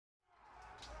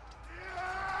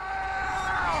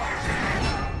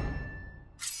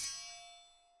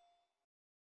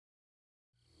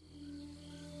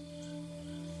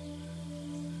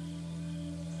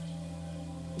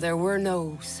There were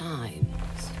no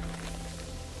signs.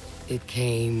 It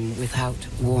came without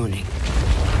warning.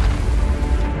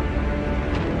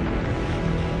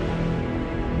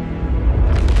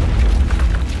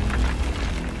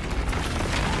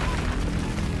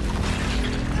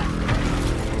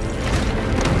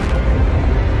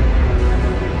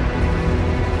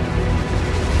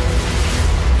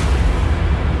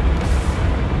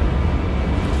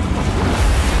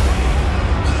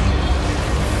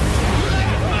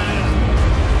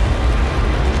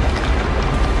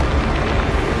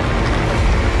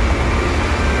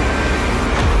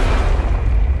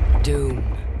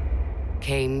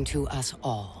 Came to us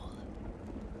all.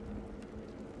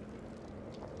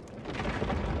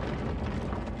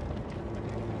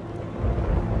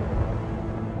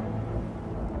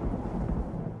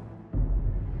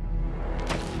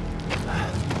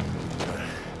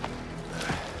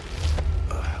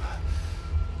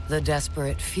 The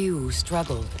desperate few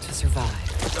struggled to survive.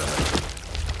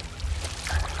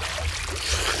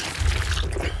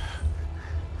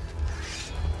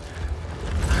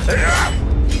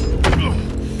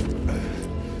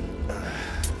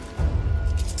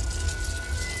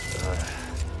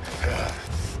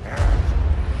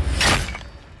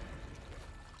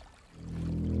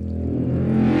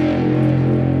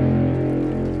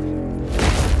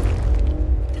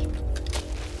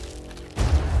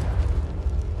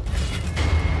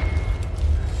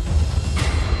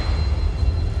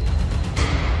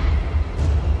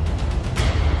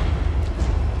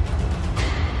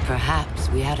 Perhaps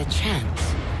we had a chance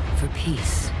for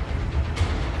peace.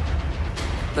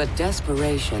 But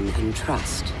desperation and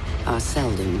trust are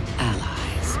seldom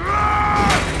allies.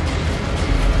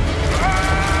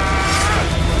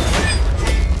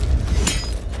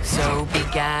 So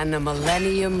began a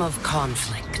millennium of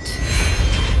conflict.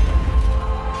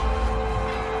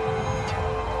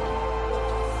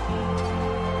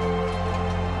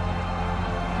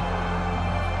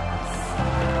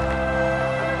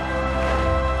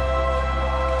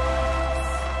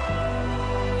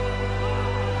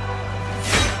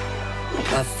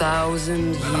 A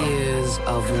 1,000 years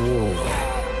of war.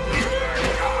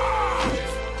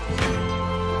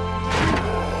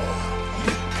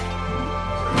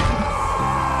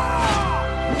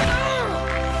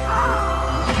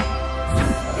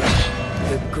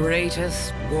 The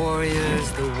greatest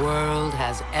warriors the world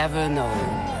has ever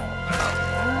known.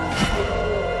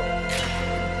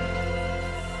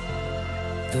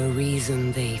 The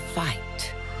reason they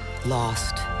fight,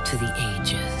 lost to the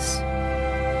ages.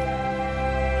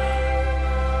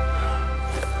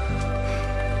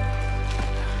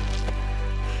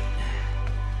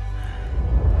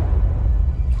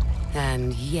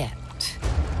 And yet,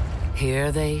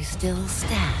 here they still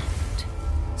stand,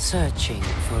 searching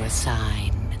for a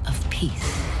sign of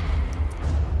peace.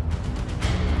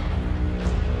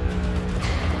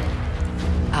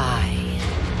 I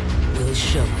will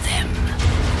show them.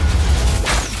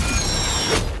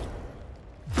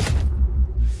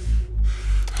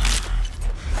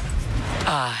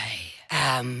 I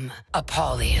am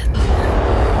Apollyon.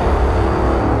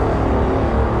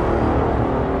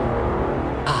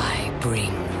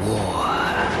 Bring war.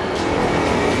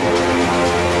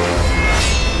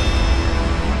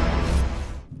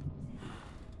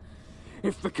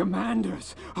 If the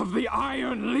commanders of the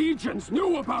Iron Legions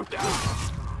knew about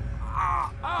that...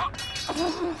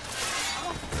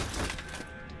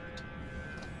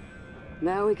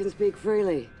 Now we can speak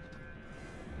freely.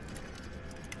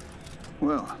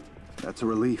 Well, that's a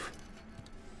relief.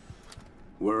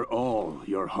 We're all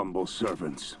your humble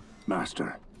servants,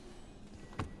 Master.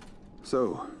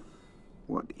 So,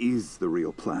 what is the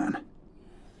real plan?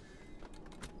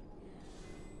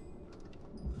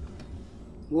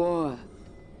 War.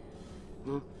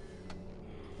 Huh?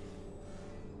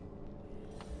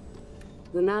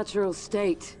 The natural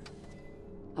state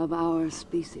of our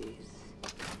species.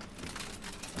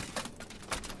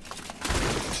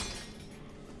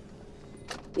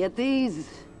 Yet these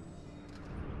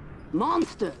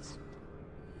monsters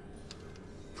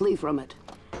flee from it.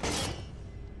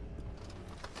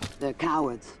 They're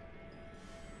cowards.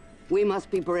 We must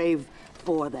be brave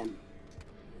for them.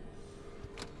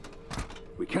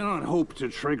 We cannot hope to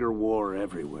trigger war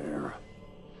everywhere.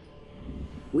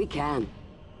 We can.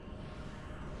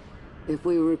 If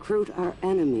we recruit our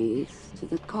enemies to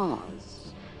the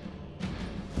cause.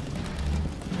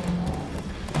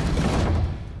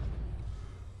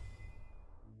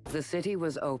 The city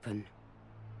was open.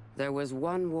 There was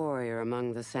one warrior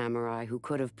among the samurai who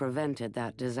could have prevented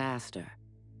that disaster.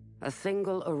 A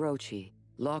single Orochi,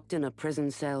 locked in a prison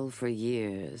cell for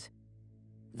years.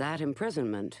 That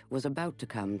imprisonment was about to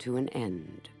come to an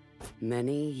end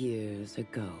many years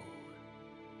ago.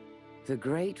 The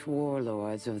great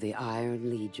warlords of the Iron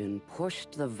Legion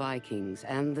pushed the Vikings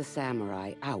and the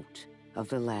samurai out of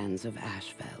the lands of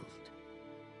Ashfeld.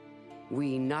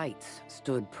 We knights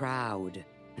stood proud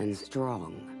and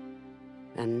strong,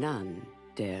 and none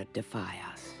dared defy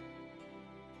us.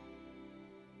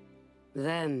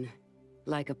 Then,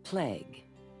 like a plague,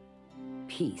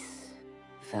 peace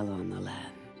fell on the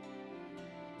land.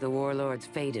 The warlords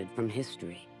faded from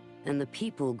history, and the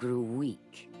people grew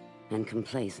weak and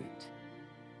complacent.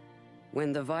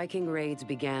 When the Viking raids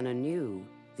began anew,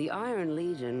 the Iron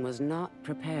Legion was not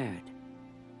prepared.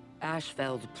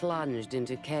 Ashfeld plunged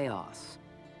into chaos.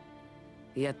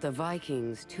 Yet the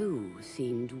Vikings, too,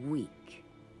 seemed weak,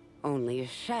 only a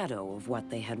shadow of what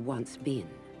they had once been.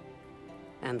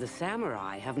 And the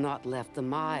samurai have not left the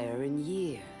mire in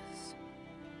years.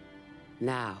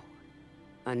 Now,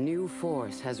 a new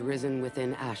force has risen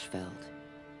within Ashfeld.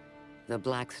 The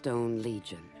Blackstone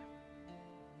Legion.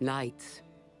 Knights,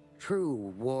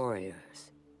 true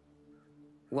warriors.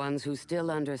 Ones who still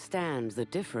understand the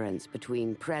difference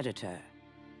between predator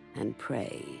and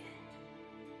prey.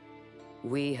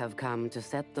 We have come to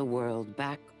set the world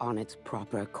back on its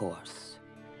proper course.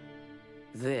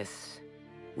 This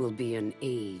will be an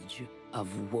age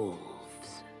of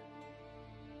wolves.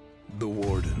 The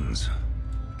Wardens.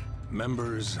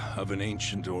 Members of an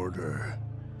ancient order.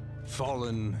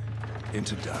 Fallen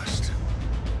into dust.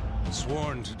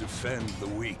 Sworn to defend the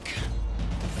weak.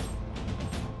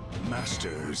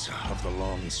 Masters of the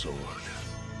Longsword.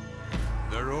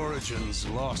 Their origins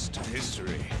lost to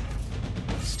history.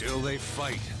 Still they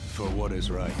fight for what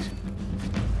is right.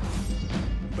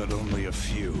 But only a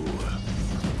few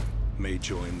may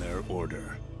join their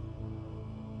order.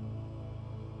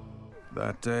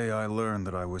 That day I learned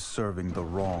that I was serving the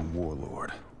wrong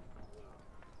warlord.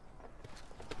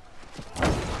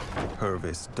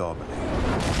 Purvis Daubeny.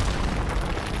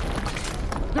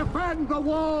 Defend the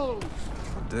walls!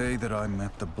 The day that I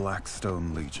met the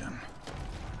Blackstone Legion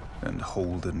and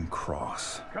Holden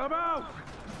Cross. Come out!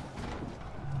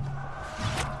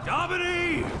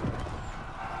 Daubeny!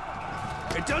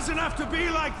 It doesn't have to be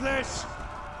like this!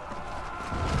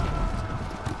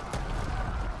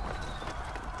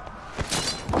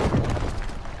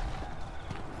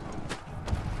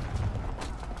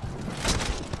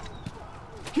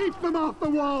 Keep them off the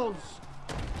walls!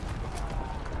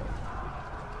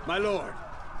 My lord!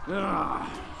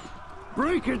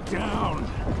 Break it down!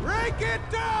 Break it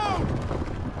down!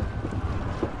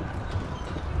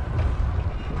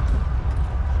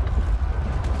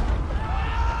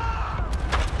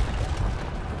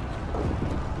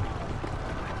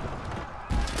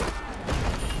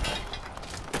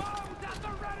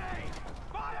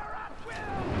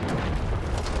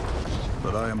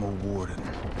 But I am a warden.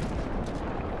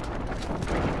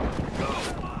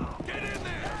 Get in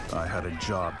there! I had a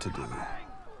job to do.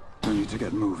 I need to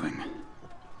get moving.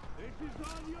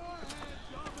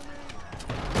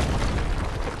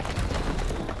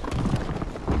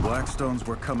 The Blackstones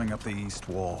were coming up the east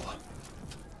wall.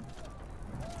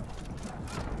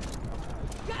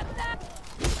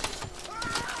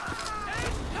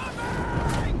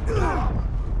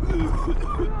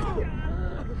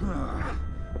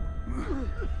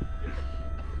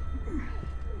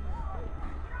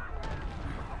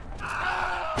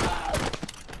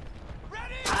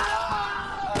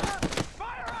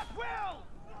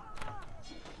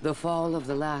 The fall of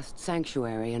the last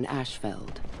sanctuary in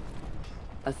Ashfeld.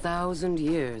 1,000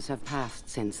 years have passed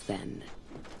since then.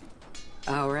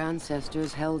 Our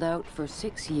ancestors held out for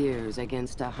 6 years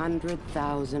against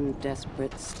 100,000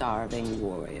 desperate, starving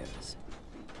warriors.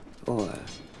 Or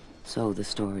so the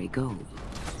story goes.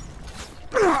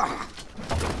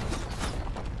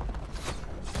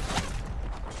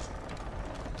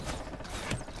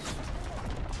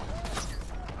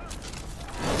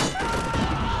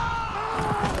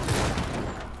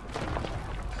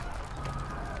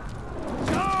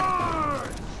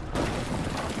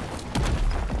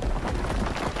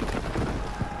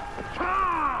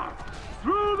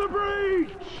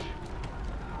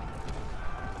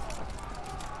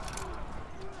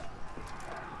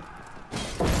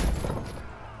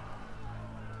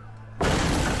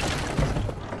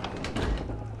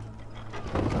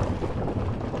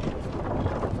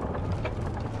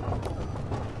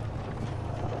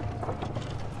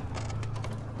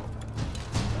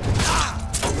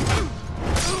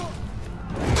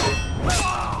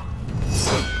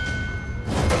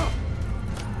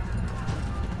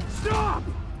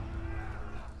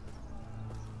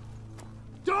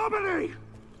 Daubeny!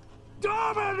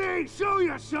 Daubeny! Show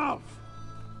yourself!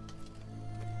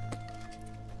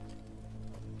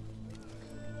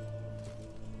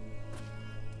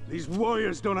 These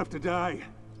warriors don't have to die.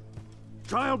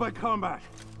 Trial by combat,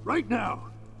 right now.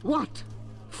 What?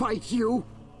 Fight you?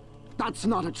 That's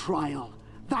not a trial.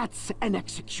 That's an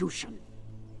execution.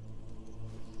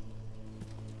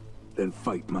 Then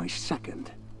fight my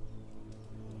second.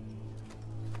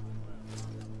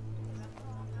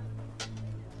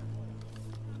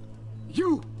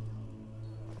 You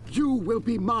will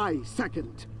be my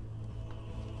second.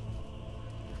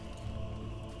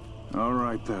 All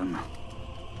right, then.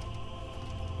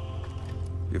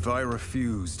 If I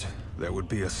refused, there would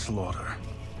be a slaughter.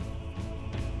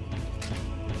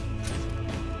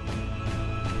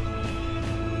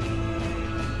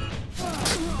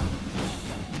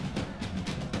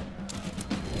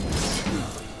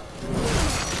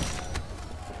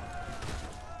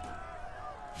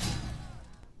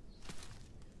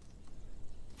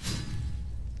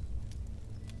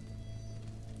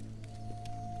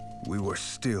 We were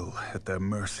still at their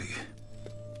mercy.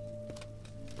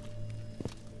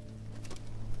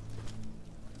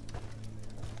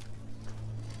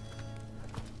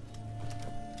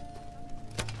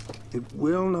 It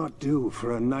will not do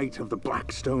for a knight of the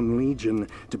Blackstone Legion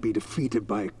to be defeated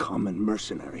by a common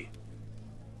mercenary.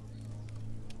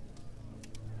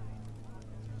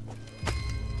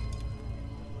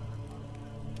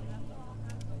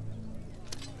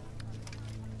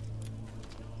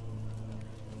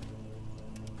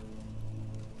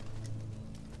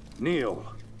 Kneel.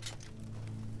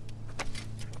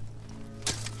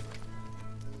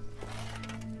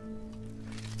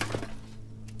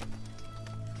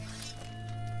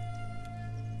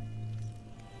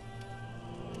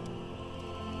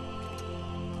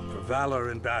 For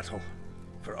valor in battle,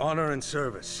 for honor and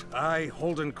service, I,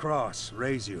 Holden Cross,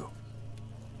 raise you.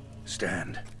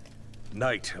 Stand,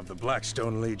 Knight of the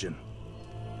Blackstone Legion.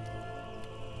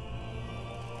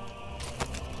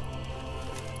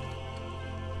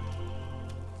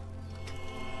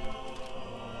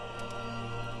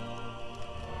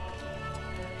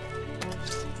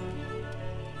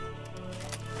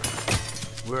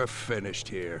 We're finished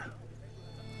here.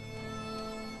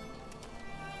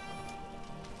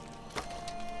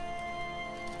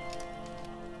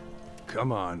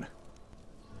 Come on.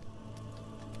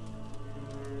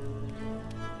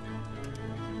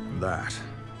 That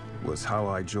was how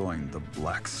I joined the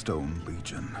Blackstone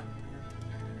Legion.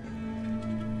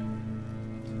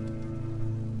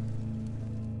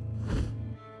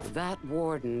 That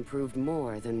warden proved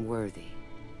more than worthy.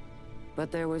 But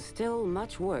there was still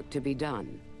much work to be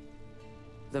done.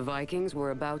 The Vikings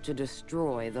were about to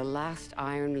destroy the last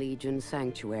Iron Legion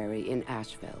sanctuary in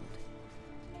Ashfeld.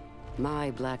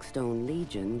 My Blackstone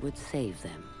Legion would save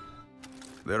them.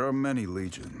 There are many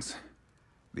legions.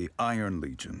 The Iron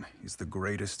Legion is the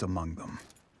greatest among them.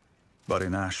 But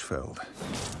in Ashfeld,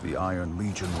 the Iron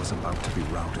Legion was about to be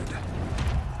routed.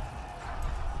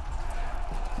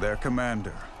 Their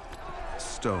commander,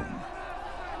 Stone,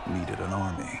 needed an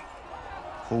army.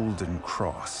 Holden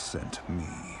Cross sent me.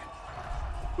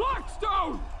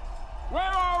 Blackstone! Where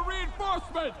are our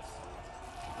reinforcements?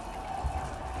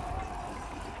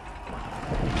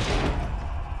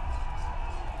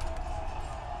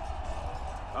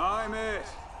 I'm it.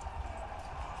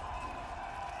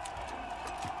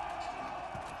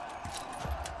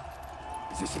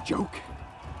 Is this a joke?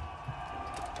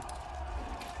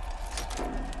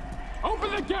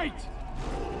 Open the gate!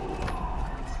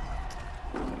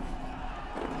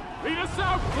 Lead us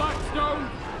out, Blackstone!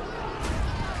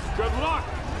 Good luck!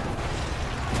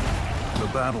 The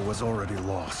battle was already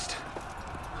lost.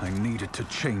 I needed to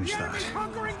change that.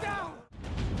 Hunkering down!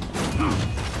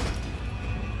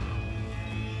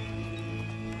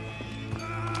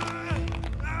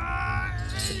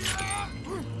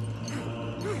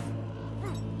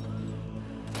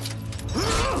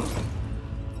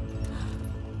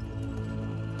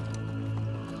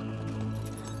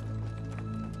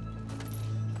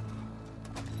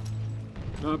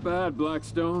 Not bad,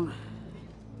 Blackstone.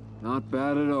 Not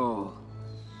bad at all.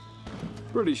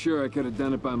 Pretty sure I could have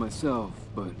done it by myself,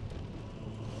 but...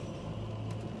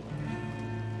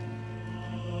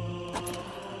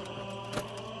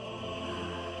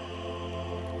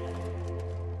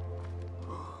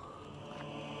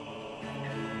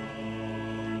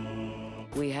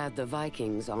 We had the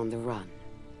Vikings on the run.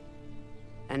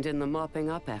 And in the mopping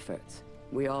up efforts,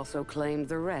 we also claimed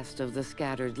the rest of the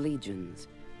scattered legions,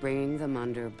 bringing them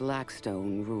under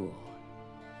Blackstone rule.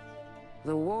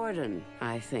 The Warden,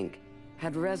 I think,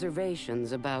 had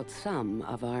reservations about some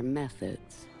of our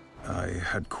methods. I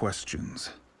had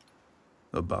questions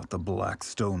about the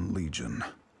Blackstone Legion.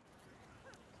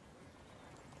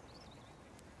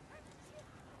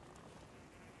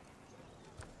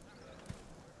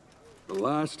 The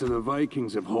last of the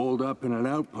Vikings have holed up in an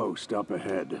outpost up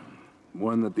ahead.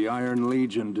 One that the Iron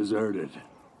Legion deserted.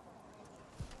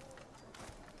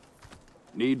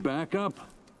 Need backup?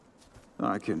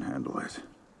 I can handle it.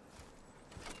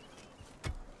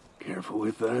 Careful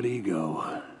with that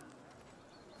ego.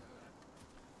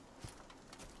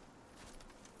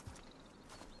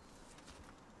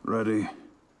 Ready?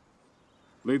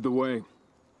 Lead the way.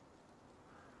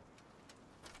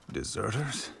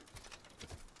 Deserters?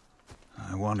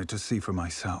 I wanted to see for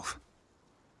myself.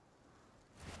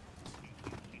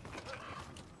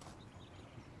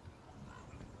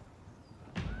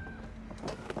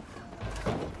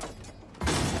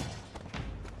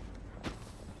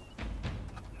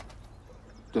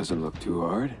 Doesn't look too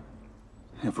hard.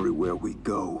 Everywhere we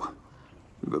go,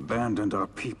 we've abandoned our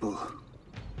people.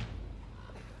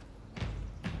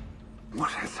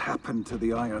 What has happened to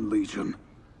the Iron Legion?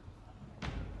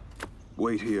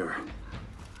 Wait here.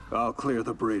 I'll clear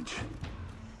the bridge.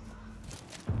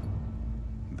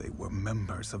 They were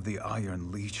members of the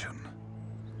Iron Legion.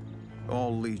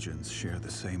 All legions share the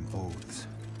same oaths.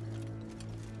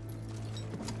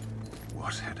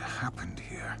 What had happened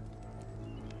here?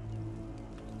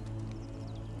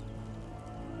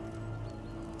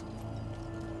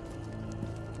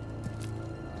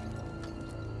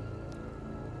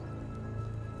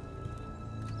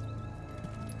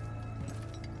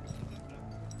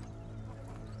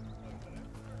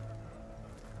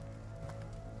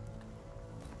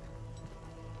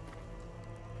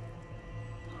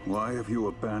 Why have you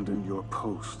abandoned your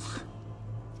posts?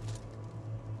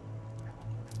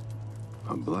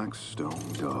 A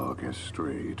Blackstone dog has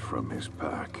strayed from his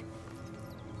pack.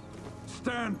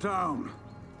 Stand down!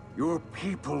 Your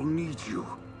people need you.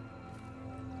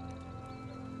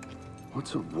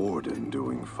 What's a warden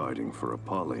doing fighting for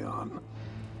Apollyon?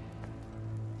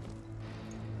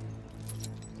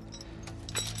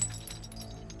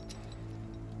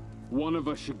 One of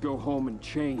us should go home and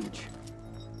change.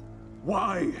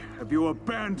 Why have you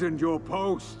abandoned your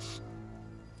posts?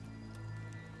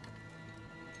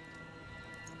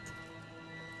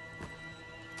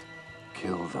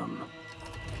 Kill them.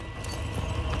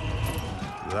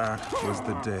 That was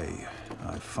the day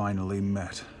I finally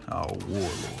met our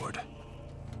warlord.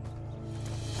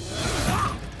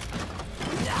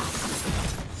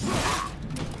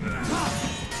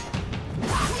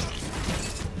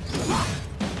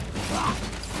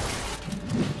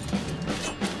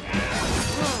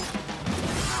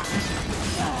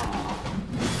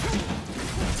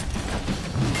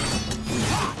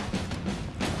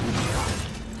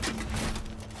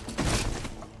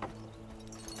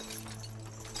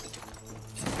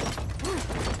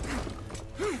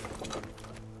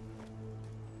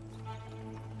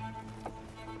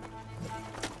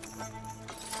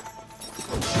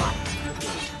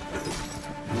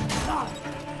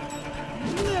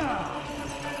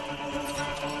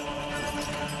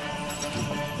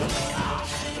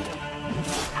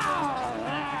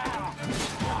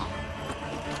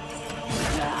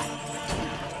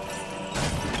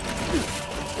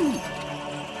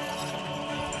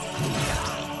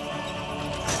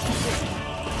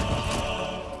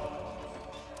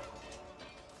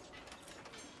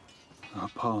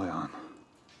 Apollyon.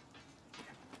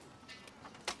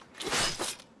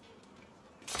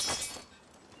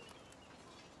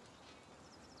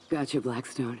 Gotcha,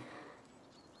 Blackstone.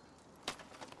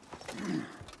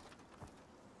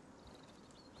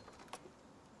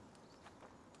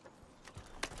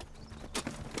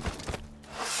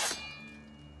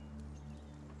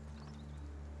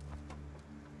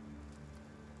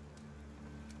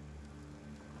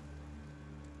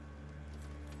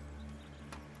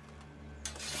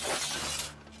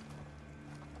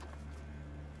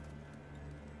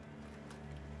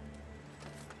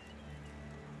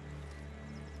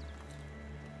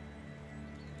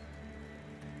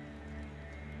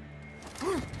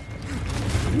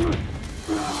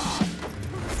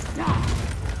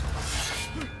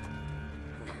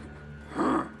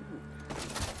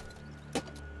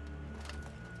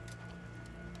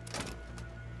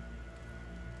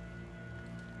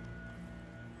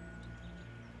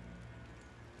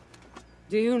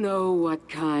 Do you know what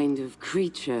kind of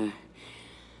creature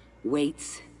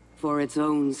waits for its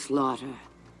own slaughter?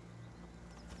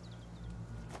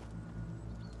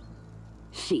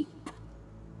 Sheep.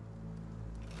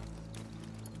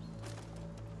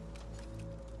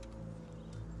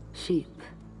 Sheep.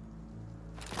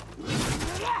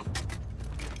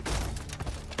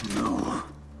 No.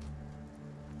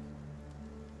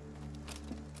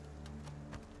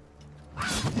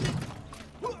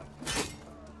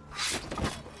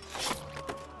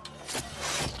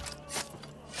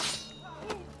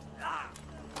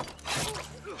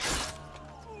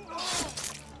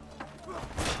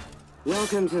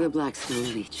 Welcome to the Blackstone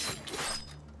Legion.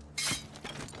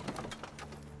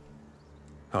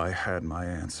 I had my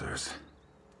answers,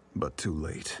 but too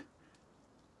late.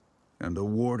 And the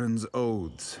Warden's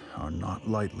oaths are not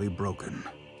lightly broken.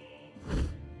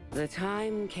 The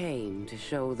time came to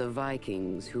show the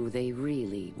Vikings who they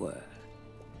really were.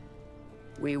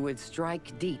 We would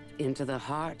strike deep into the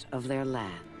heart of their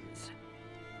lands.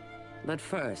 But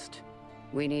first,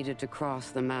 we needed to cross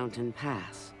the mountain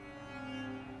pass.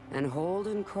 And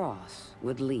Holden Cross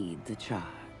would lead the charge.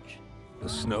 The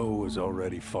snow was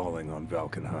already falling on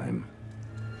Valkenheim.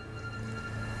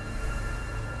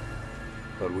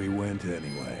 But we went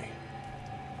anyway.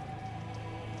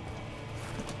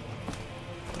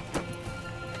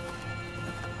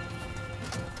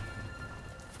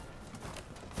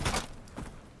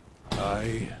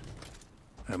 I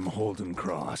am Holden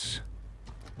Cross.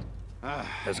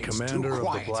 As commander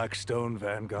of the Blackstone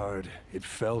Vanguard, it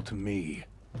fell to me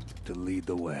to lead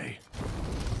the way.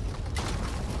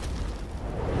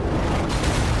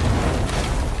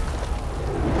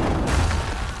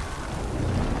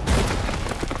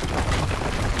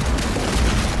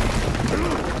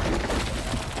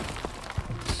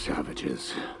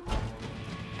 Savages.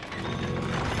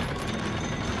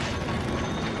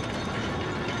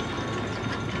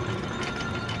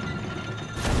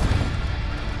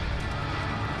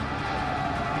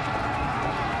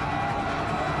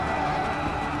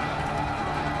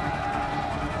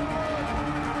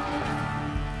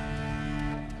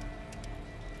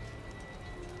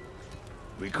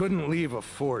 We couldn't leave a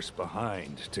force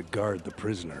behind to guard the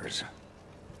prisoners.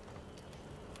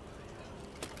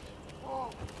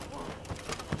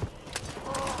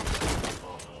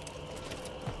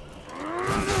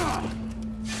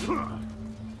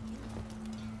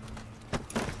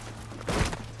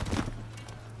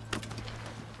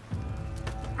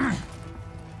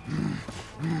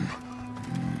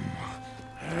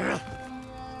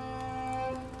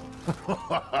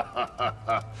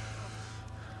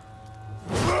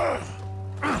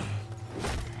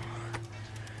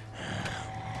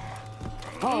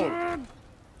 Hold!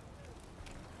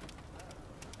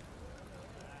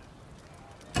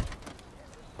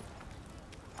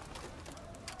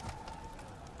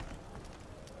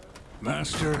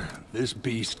 Master, this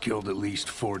beast killed at least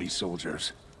 40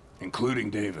 soldiers, including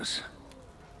Davis.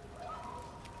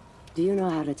 Do you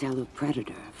know how to tell a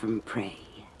predator from prey?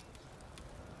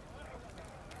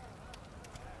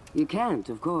 You can't,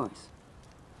 of course.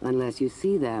 Unless you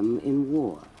see them in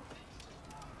war.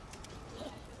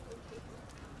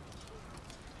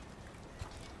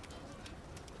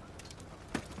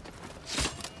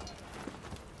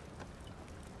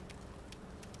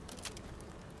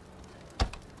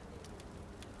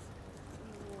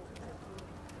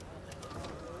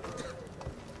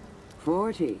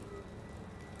 "40.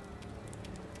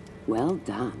 Well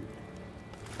done.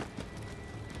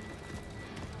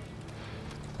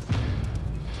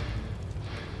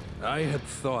 I had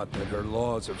thought that her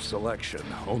laws of selection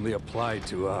only applied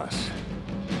to us.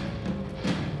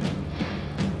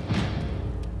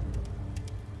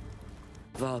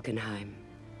 Valkenheim.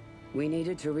 We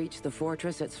needed to reach the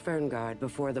fortress at Sverngard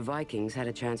before the Vikings had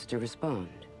a chance to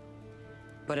respond.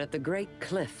 But at the great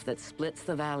cliff that splits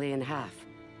the valley in half,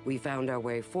 we found our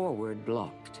way forward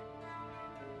blocked.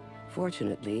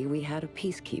 Fortunately, we had a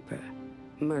peacekeeper,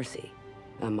 Mercy,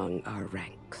 among our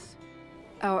ranks.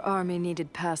 Our army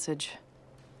needed passage.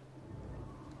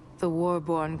 The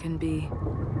Warborn can be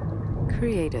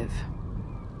creative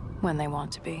when they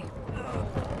want to be.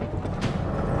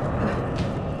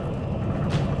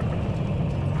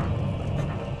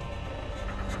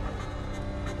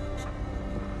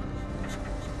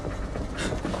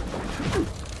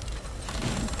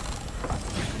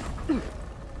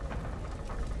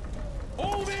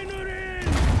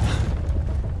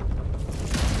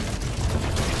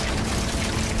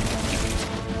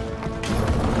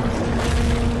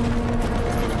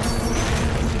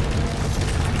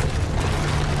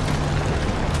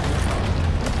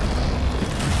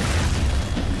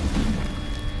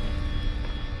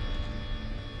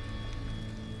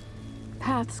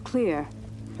 Path's clear.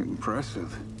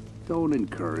 Impressive. Don't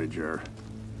encourage her.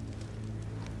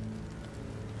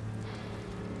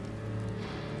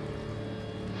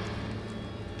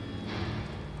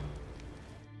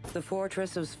 The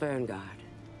fortress of Sverngard.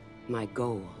 My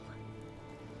goal.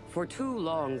 For too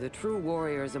long, the true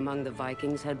warriors among the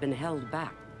Vikings had been held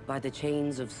back by the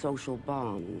chains of social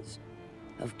bonds,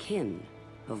 of kin,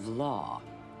 of law.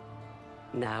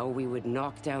 Now we would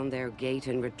knock down their gate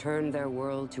and return their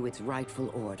world to its rightful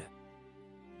order.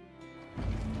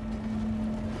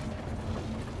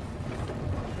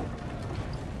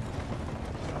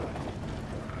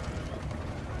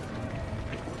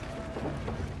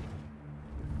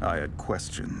 I had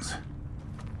questions.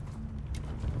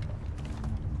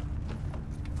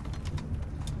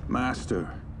 Master,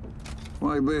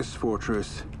 why this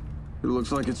fortress? It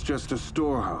looks like it's just a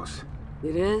storehouse.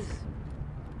 It is?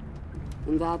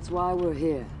 And that's why we're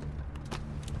here.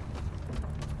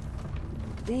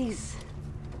 These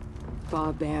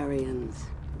barbarians.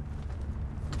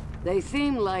 They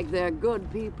seem like they're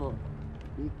good people.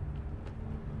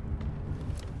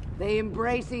 They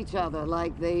embrace each other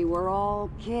like they were all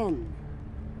kin.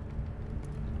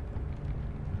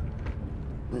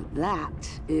 But that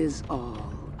is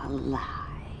all a lie.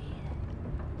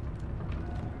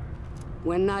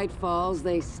 When night falls,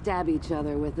 they stab each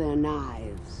other with their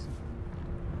knives.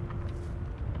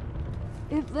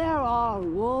 If there are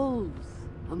wolves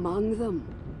among them,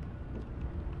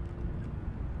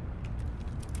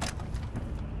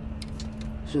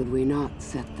 should we not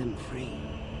set them free?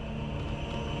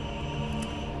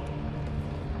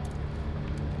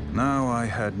 Now I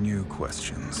had new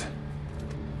questions.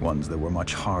 Ones that were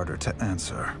much harder to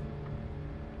answer.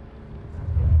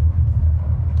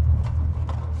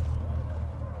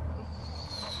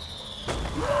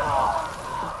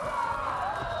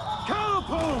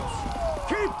 Catapults!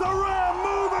 Keep the ram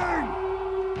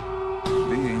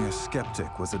moving! Being a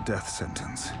skeptic was a death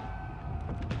sentence.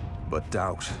 But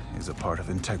doubt is a part of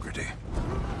integrity.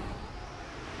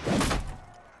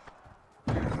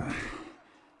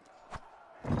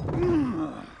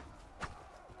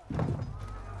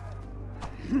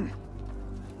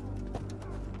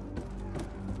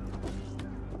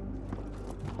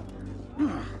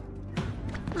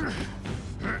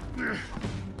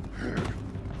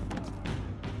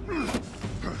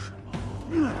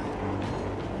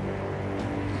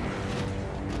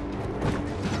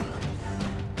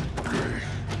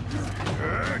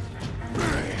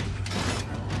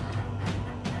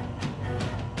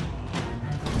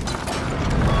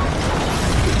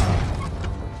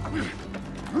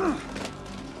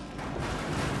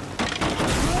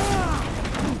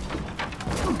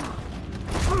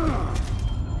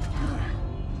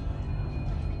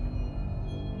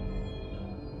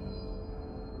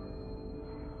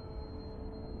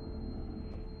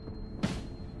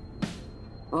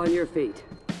 On your feet.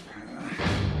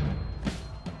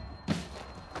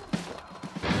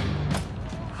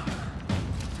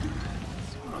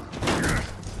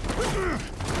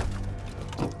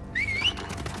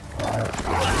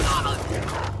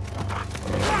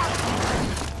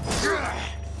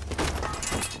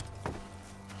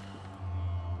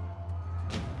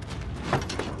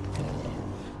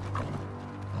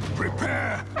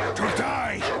 Prepare to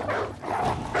die!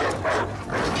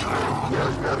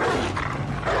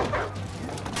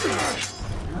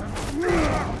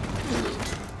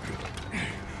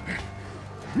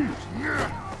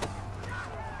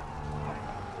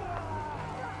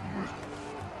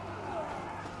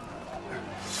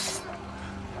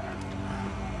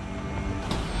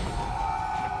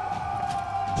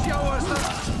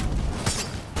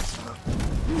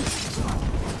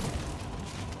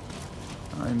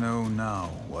 I know now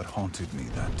what haunted me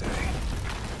that day.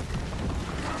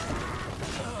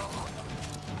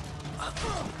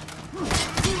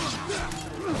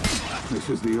 This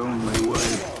is the only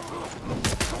way.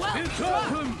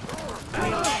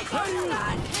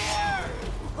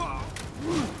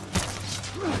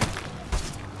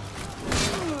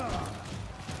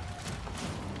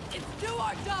 It's do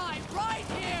or die right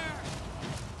here!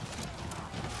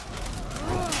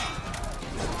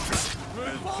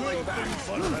 Falling back!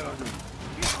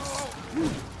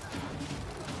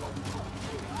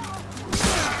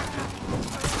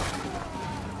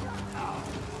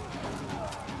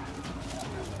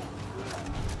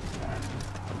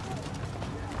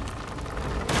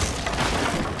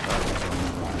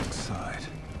 Side.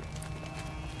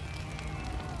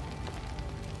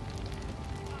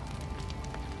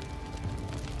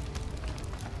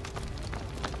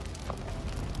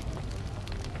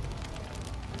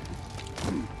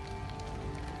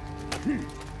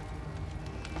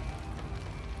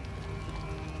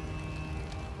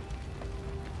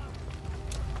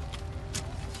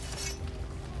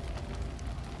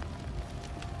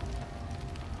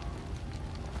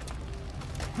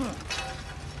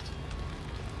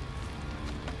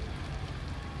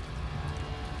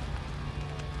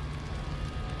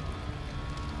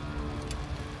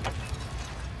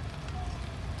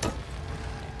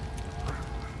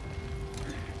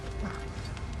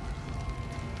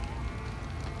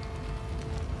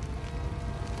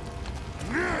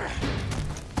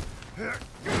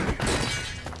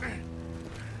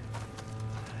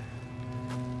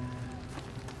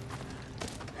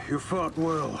 You fought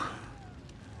well.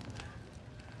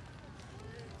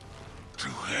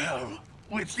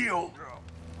 with you!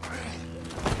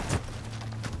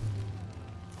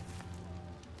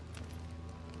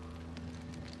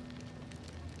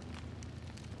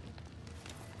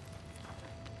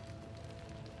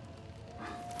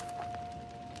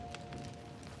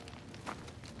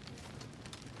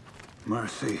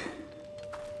 Mercy,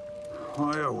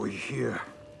 why are we here?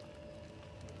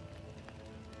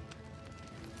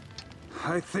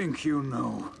 I think you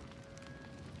know.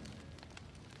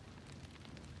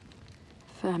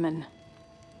 Famine.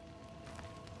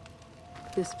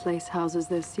 This place houses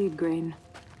their seed grain.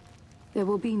 There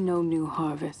will be no new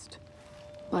harvest.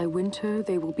 By winter,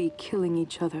 they will be killing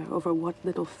each other over what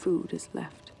little food is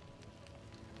left.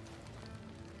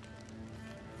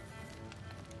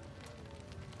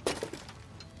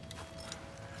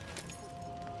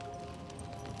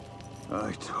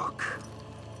 I took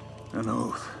an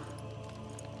oath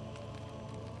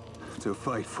to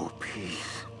fight for peace.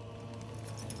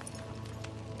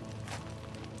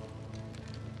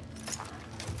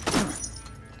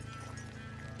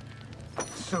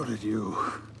 So did you.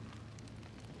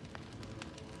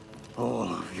 All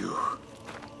of you.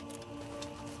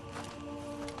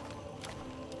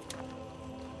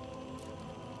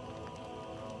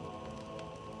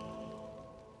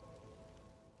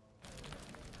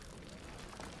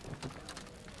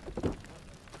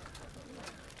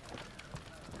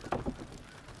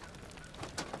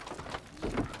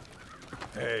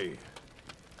 Hey.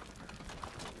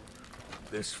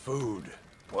 This food.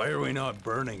 Why are we not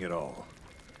burning it all?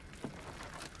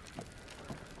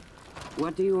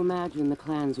 What do you imagine the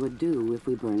clans would do if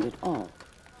we burned it all?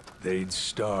 They'd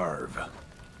starve.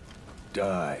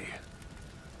 Die.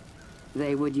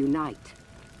 They would unite.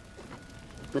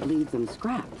 But leave them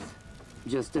scraps.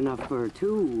 Just enough for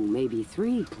 2, maybe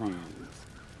 3 clans.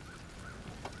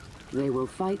 They will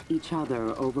fight each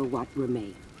other over what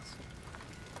remains.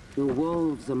 The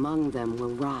wolves among them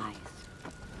will rise.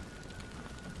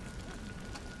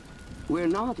 We're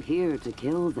not here to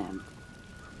kill them.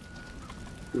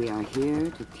 We are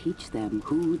here to teach them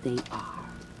who they are.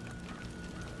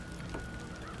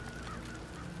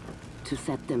 To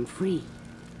set them free.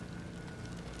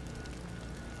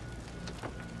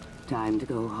 Time to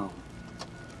go home.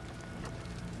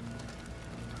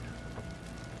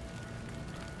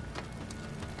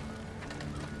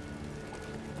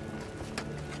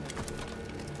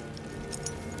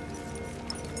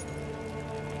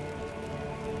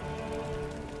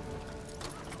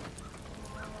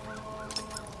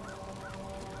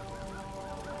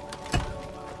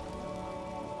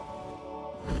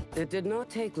 It did not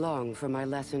take long for my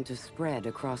lesson to spread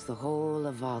across the whole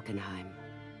of Valkenheim.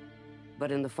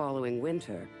 But in the following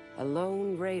winter, a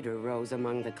lone raider rose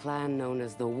among the clan known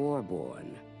as the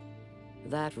Warborn.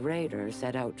 That raider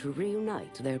set out to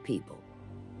reunite their people.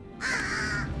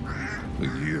 A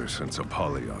year since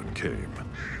Apollyon came.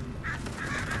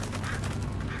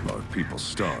 Our people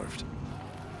starved.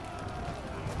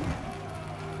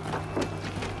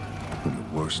 And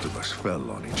the worst of us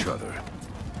fell on each other.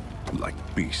 Like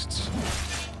beasts.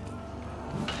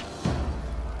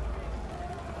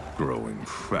 Growing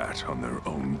fat on their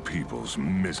own people's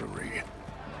misery.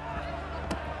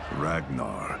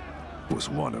 Ragnar was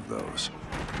one of those.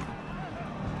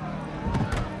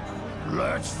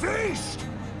 Let's feast!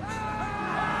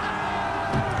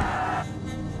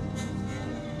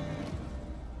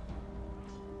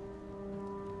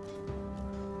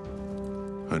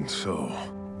 And so,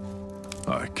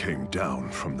 I came down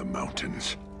from the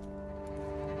mountains.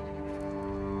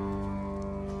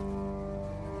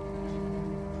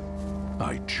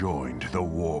 I joined the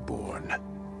Warborn.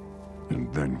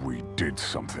 And then we did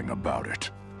something about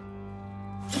it.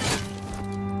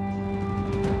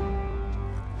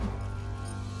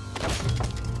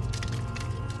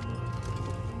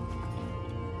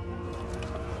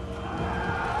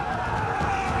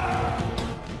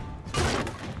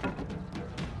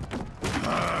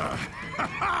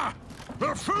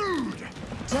 The food!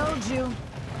 Told you.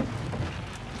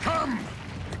 Come!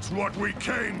 It's what we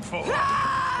came for.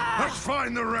 Let's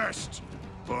find the rest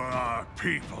for our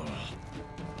people.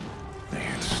 They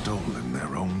had stolen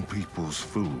their own people's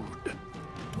food.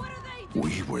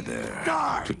 We were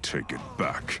there to take it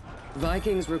back.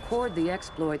 Vikings record the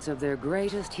exploits of their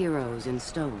greatest heroes in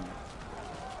stone.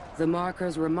 The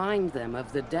markers remind them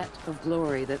of the debt of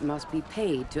glory that must be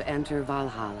paid to enter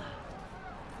Valhalla.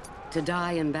 To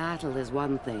die in battle is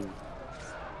one thing.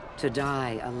 To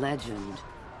die a legend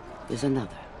is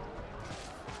another.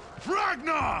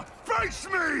 Ragnar! Face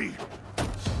me!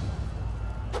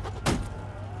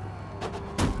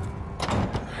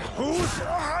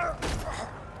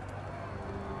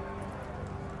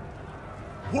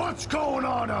 What's going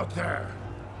on out there?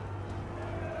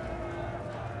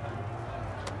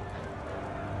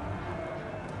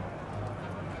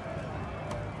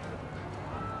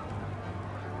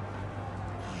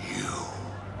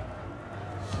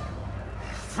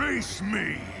 face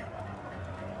me!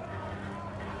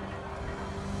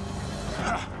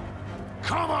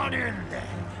 Come on in, then!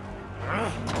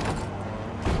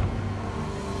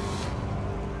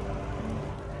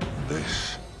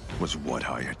 This was what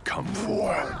I had come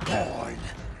for. Born.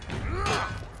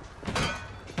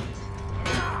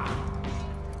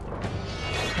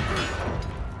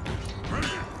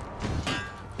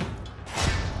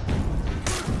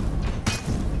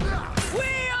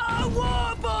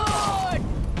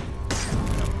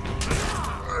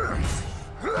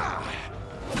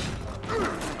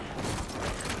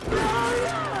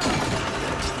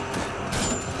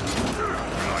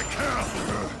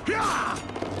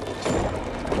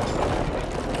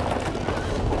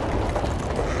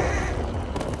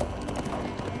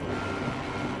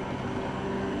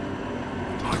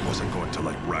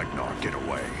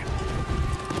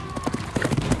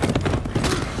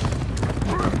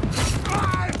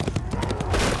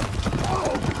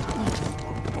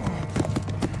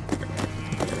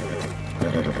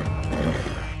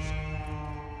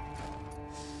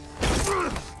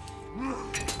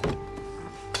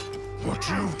 What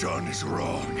you've done is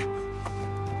wrong.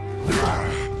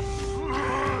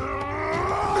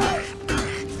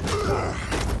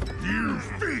 You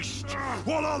feast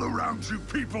while all around you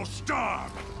people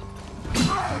starve.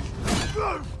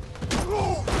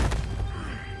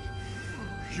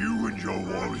 You and your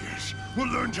warriors will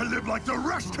learn to live like the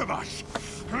rest of us.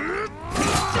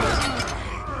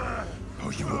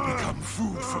 Or you will become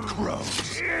food for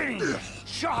crows.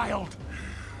 Child!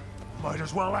 Might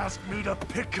as well ask me to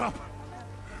pick up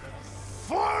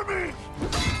farming!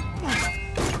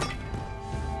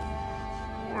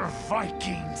 We're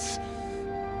Vikings.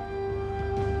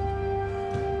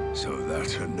 So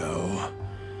that's a no.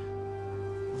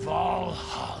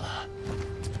 Valhalla.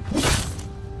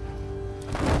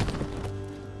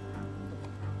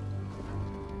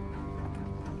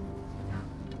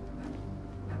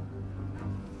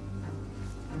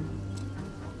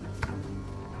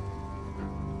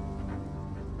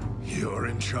 You're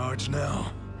in charge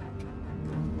now.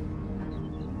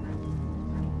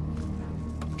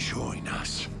 Join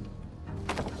us.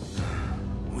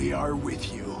 We are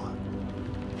with you.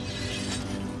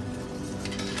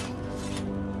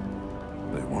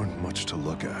 They weren't much to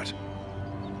look at,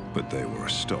 but they were a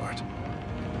start.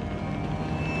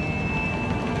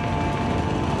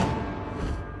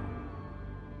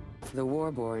 The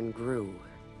Warborn grew.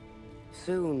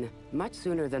 Soon, much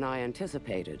sooner than I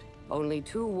anticipated, only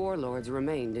 2 warlords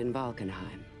remained in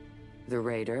Valkenheim. The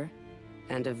Raider,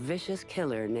 and a vicious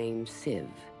killer named Civ.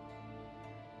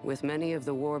 With many of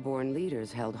the Warborn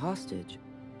leaders held hostage,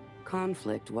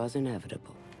 conflict was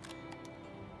inevitable.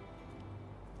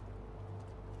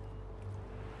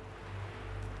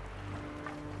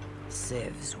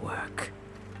 Civ's work.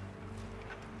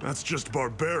 That's just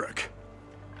barbaric.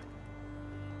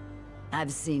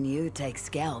 I've seen you take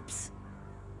scalps.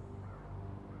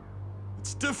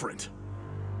 It's different.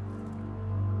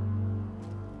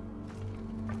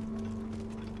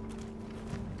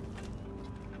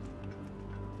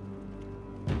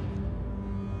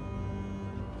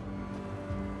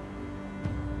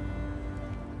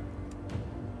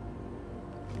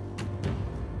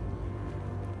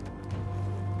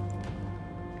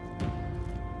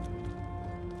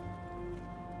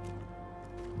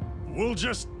 We'll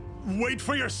just wait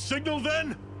for your signal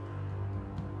then?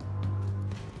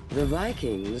 The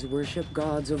Vikings worship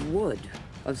gods of wood,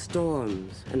 of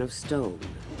storms, and of stone.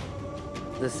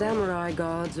 The samurai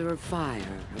gods are of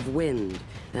fire, of wind,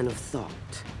 and of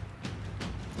thought.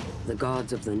 The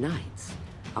gods of the knights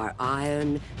are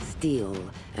iron, steel,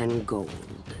 and gold.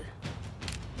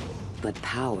 But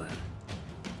power,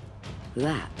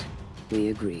 that we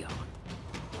agree on.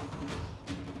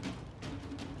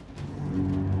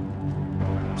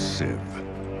 Civ.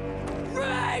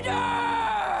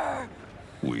 Raider!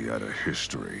 We had a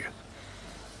history.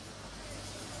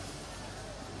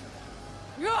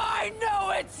 I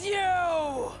know it's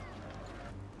you!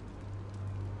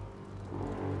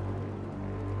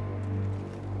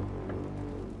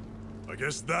 I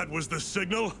guess that was the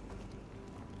signal?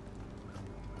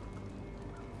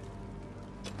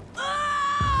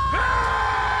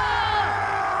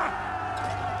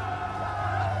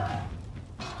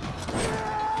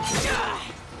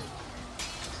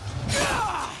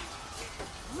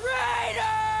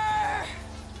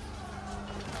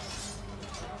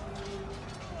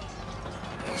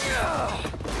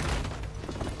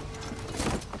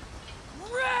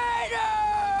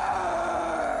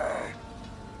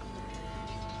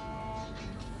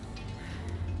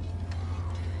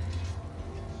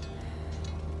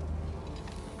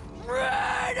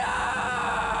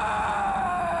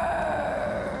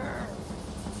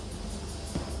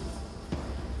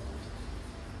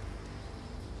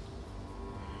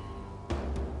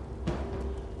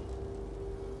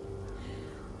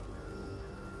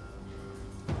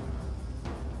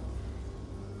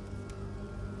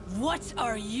 What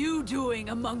are you doing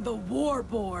among the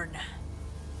Warborn?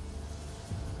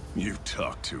 You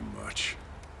talk too much.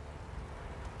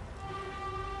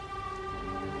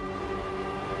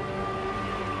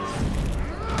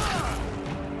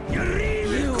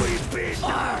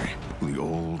 The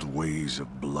old ways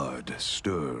of blood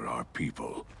stir our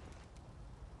people.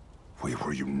 We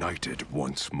were united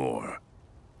once more.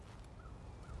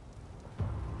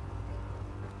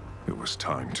 It was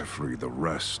time to free the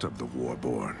rest of the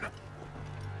Warborn.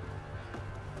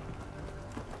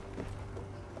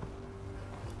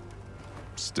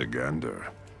 Stygander.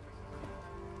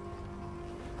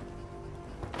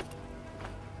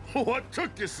 What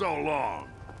took you so long?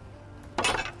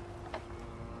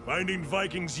 Finding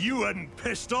Vikings you hadn't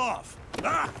pissed off.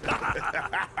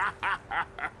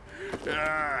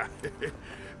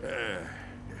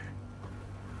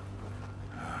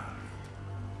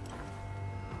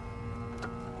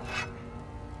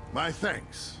 My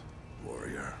thanks,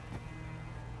 warrior.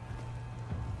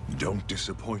 Don't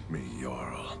disappoint me,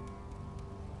 Jarl.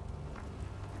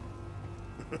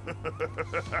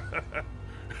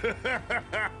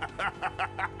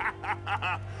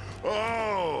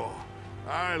 Oh,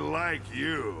 I like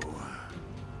you.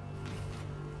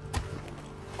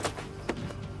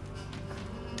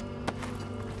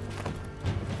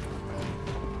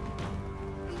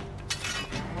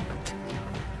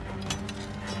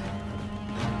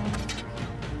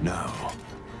 Now,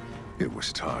 it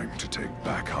was time to take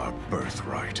back our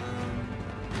birthright.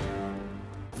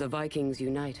 The Vikings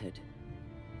united.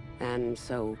 And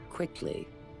so quickly.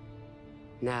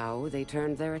 Now they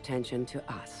turned their attention to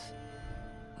us.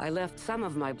 I left some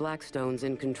of my Blackstones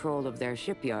in control of their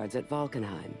shipyards at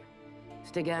Valkenheim.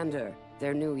 Stygander,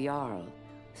 their new Jarl,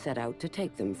 set out to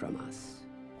take them from us.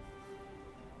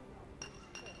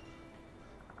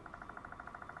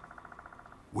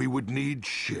 We would need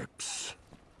ships.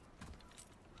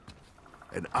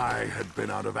 And I had been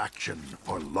out of action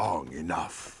for long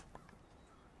enough.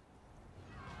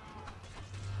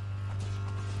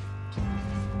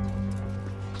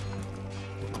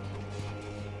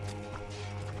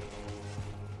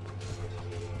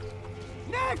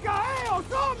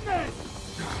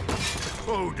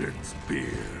 Odin's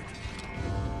beard.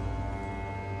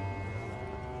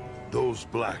 Those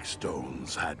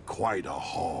Blackstones had quite a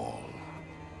haul.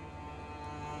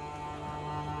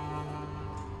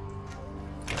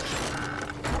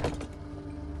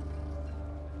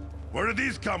 Where did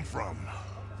these come from?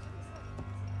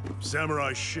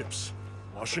 Samurai ships,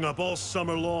 washing up all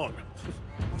summer long,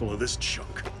 full of this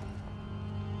junk.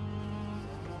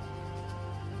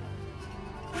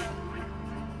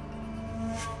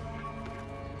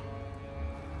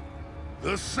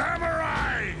 The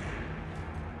samurai!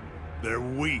 They're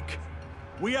weak.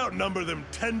 We outnumber them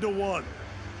 10 to 1.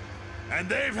 And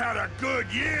they've had a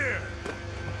good year!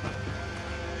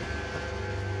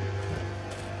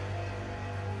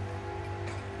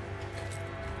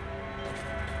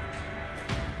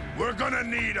 We're gonna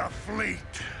need a fleet.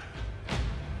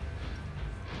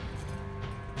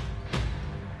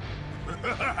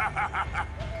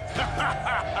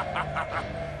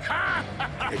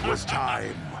 It was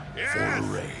time for a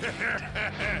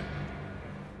raid.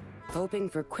 Hoping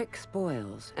for quick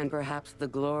spoils and perhaps the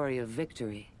glory of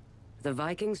victory, the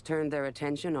Vikings turned their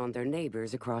attention on their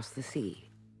neighbors across the sea.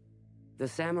 The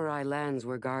samurai lands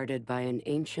were guarded by an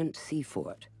ancient sea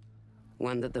fort,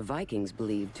 one that the Vikings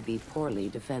believed to be poorly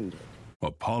defended.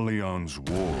 Apollyon's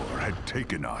war had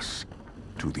taken us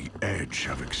to the edge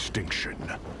of extinction.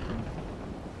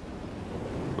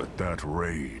 But that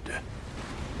raid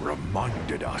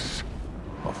reminded us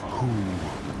of who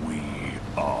we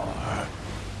are.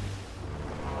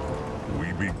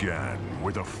 We began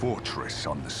with a fortress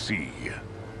on the sea.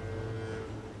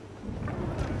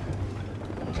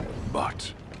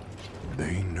 But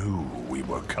they knew we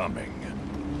were coming.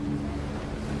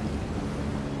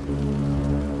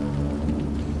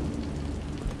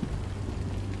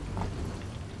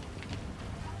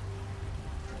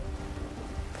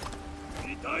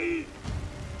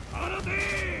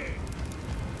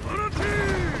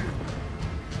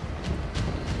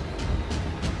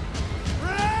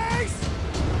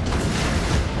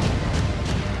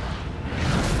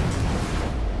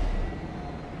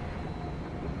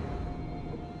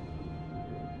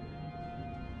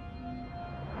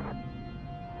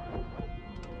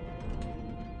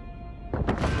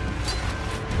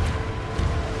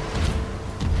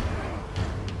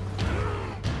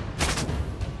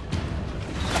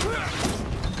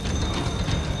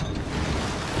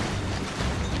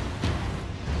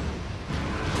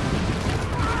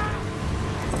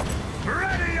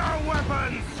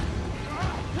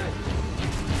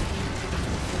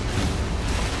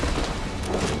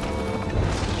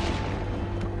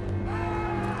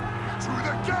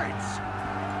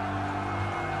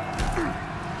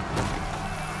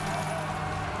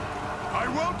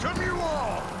 welcome you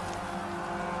all!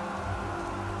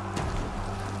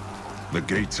 The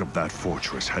gates of that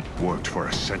fortress had worked for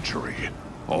a century.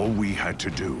 All we had to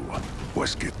do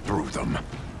was get through them.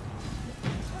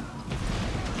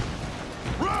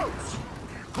 Ropes!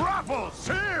 Grapples,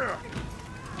 here!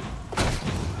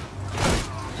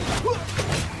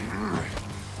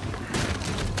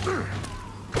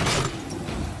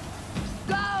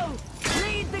 Go!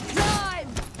 Lead the climb!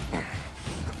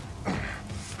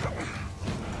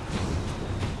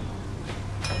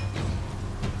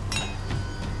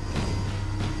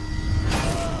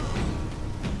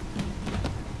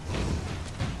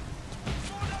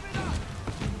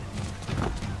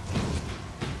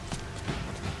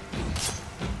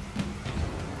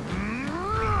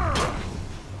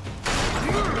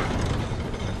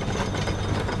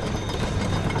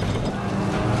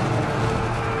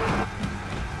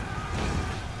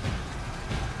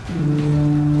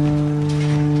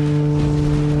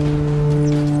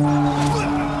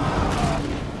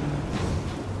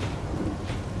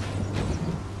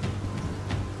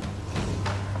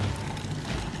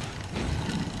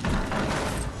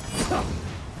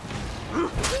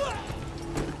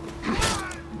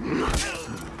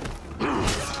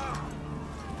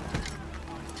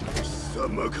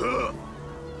 Samaka!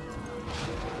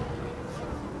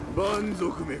 蛮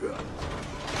族めが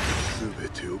全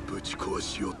てをぶち壊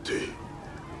しよって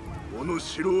この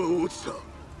城は落ちた。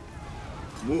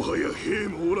もはや兵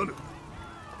もおらぬ。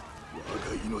我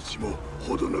が命も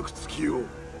ほどなく尽きよう。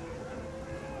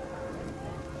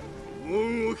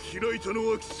門を開いたの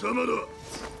は貴様だ。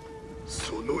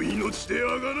その命であ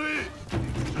がれ。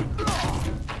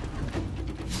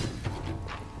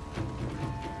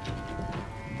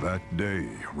That day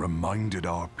reminded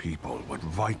our people what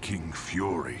Viking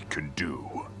fury could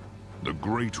do. The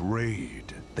Great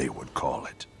Raid, they would call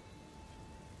it.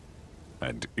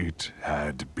 And it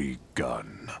had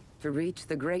begun. To reach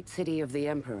the great city of the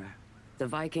Emperor, the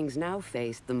Vikings now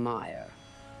faced the Mire.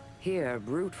 Here,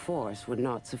 brute force would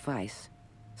not suffice.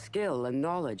 Skill and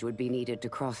knowledge would be needed to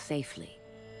cross safely.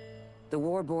 The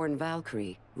war-born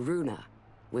Valkyrie, Runa,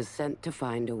 was sent to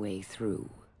find a way through.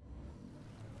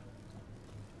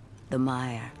 The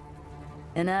Mire.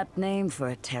 An apt name for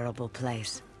a terrible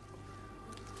place.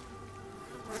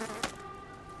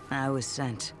 I was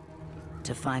sent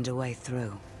to find a way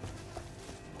through.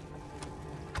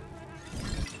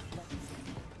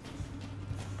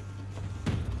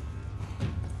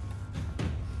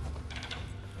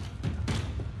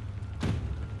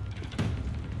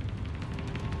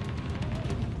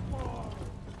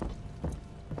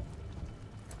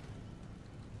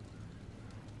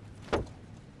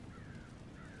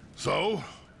 So?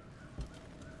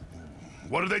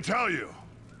 What did they tell you?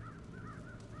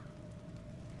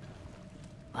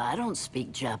 I don't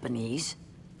speak Japanese.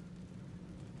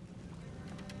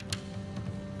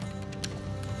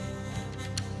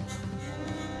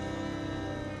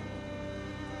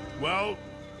 Well,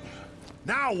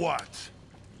 now what?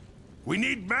 We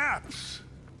need maps.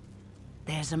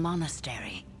 There's a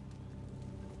monastery.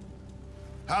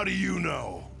 How do you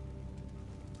know?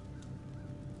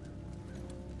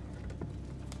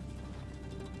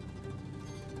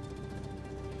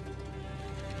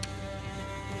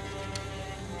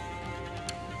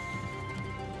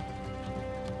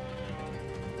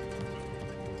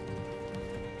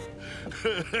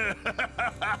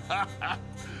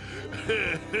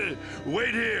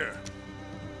 Wait here.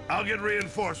 I'll get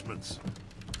reinforcements.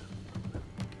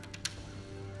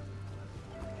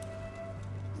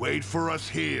 Wait for us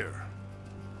here.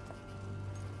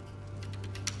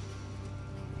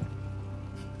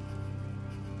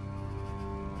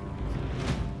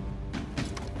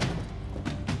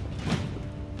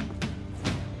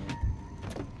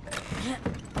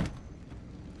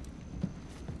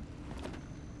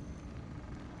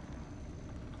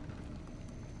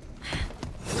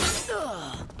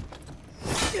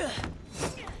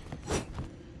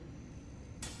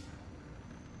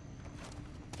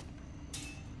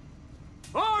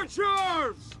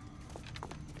 Archers!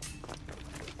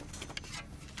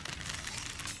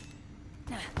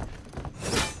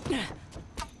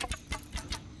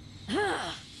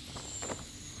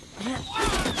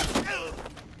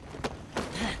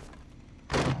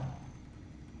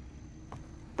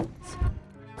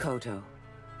 Koto,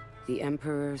 the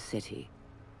Emperor's city.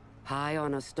 High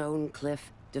on a stone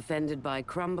cliff, defended by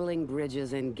crumbling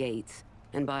bridges and gates,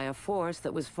 and by a force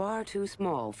that was far too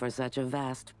small for such a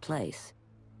vast place.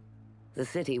 The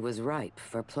city was ripe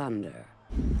for plunder.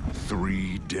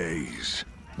 3 days.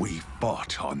 We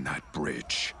fought on that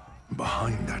bridge.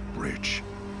 Behind that bridge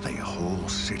lay a whole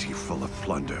city full of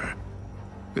plunder.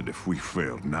 And if we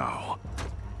failed now,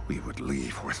 we would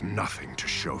leave with nothing to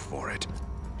show for it.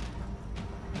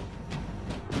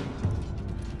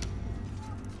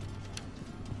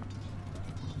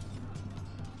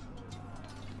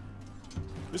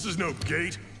 This is no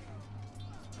gate.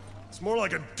 It's more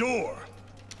like a door.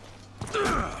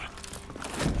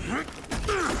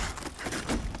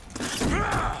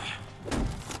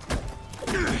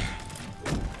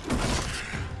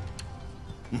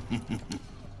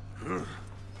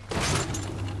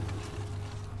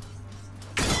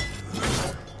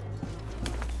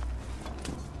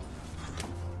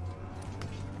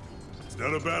 It's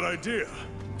not a bad idea.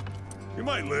 You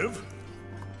might live.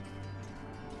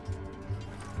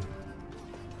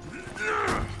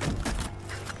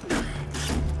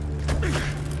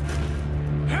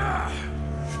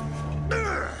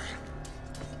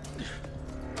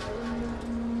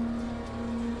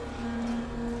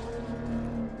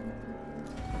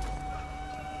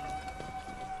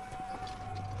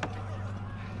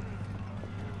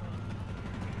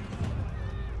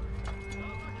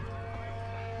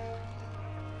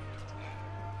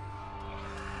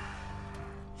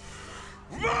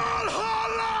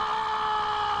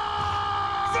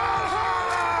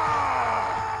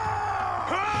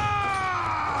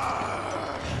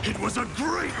 It was a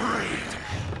great raid!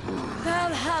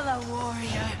 Valhalla,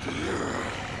 warrior!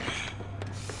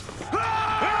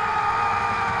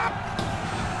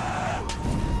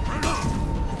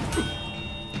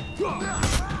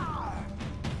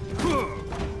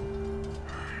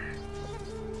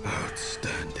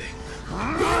 Outstanding.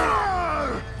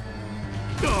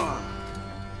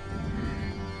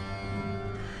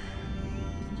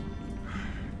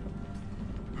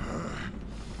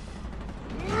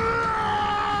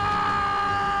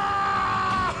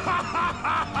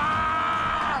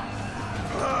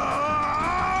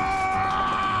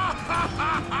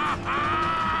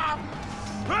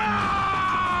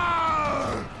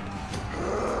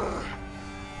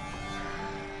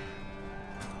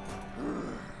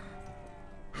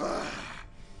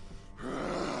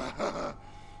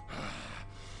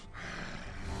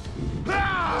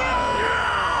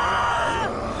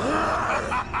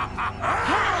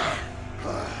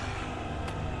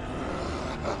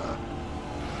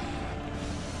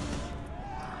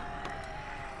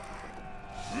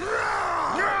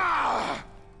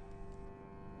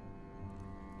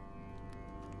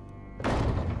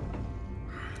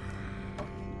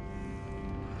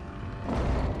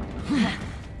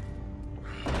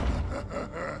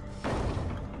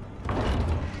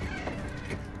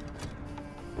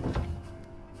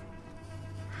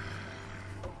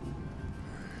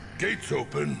 Gates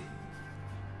open.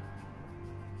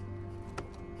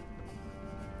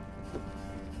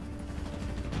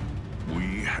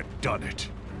 We had done it.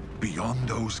 Beyond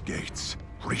those gates,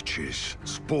 riches,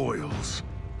 spoils,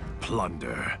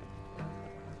 plunder.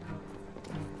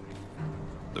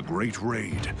 The great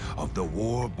raid of the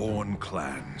war-born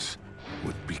clans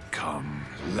would become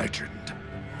legend.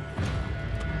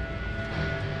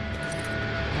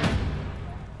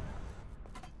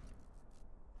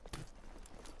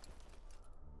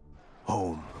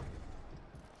 Home.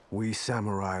 We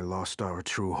samurai lost our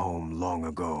true home long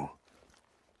ago.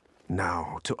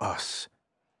 Now, to us,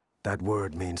 that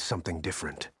word means something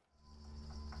different.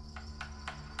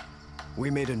 We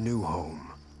made a new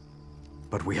home,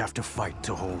 but we have to fight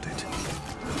to hold it.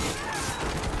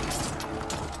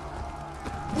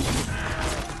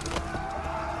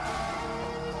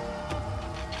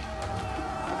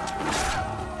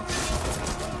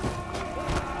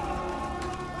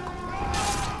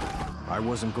 I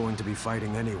wasn't going to be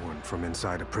fighting anyone from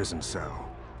inside a prison cell.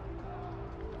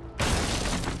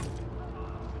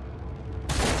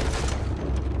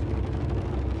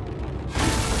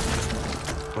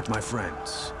 But my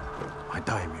friends, my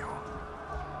daimyo,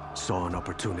 saw an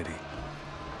opportunity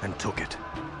and took it.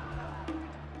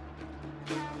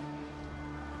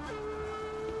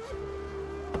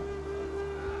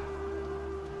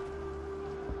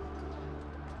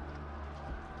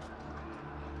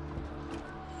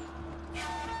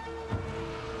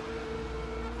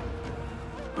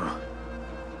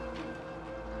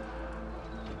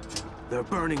 They're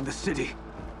burning the city.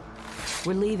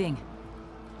 We're leaving.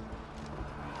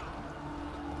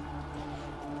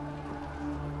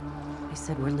 I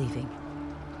said we're leaving.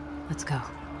 Let's go.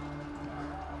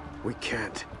 We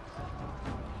can't.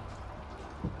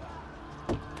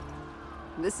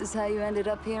 This is how you ended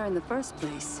up here in the first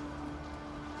place.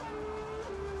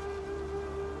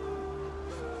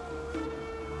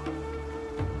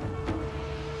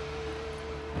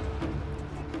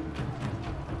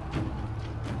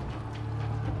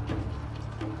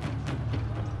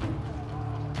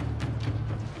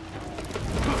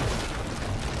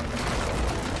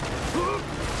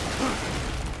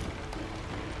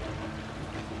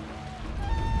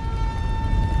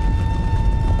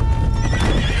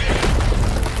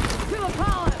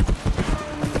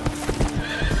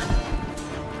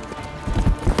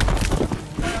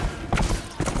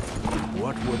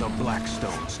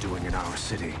 Blackstone's doing in our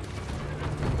city?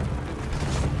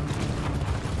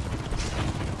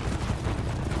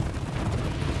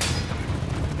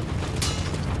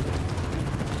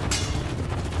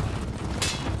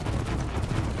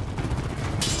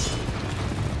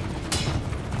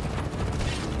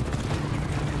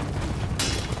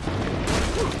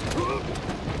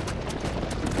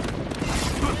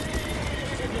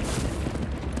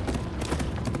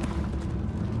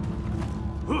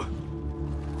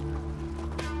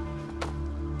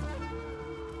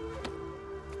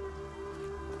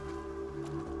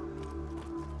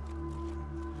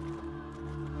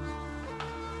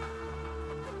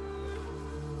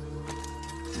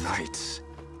 Knights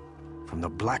from the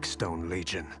Blackstone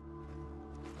Legion.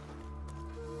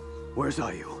 Where's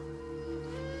Ayu?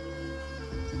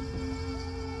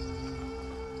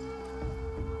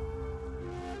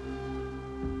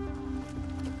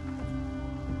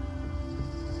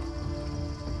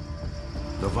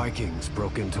 The Vikings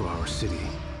broke into our city.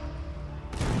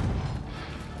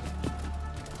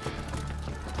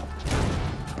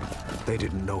 They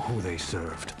didn't know who they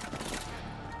served.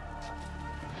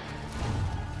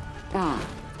 Ah,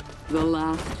 the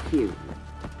last few.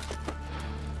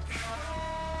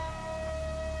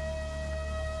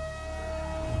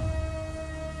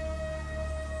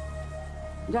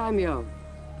 Daimyo,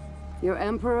 your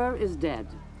emperor is dead.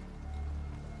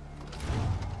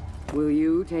 Will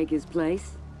you take his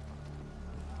place?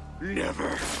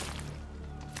 Never.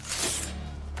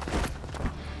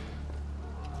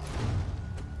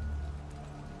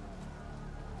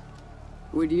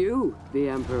 Would you be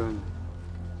emperor?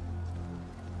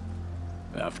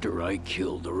 After I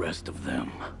kill the rest of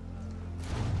them,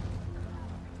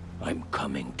 I'm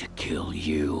coming to kill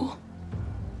you.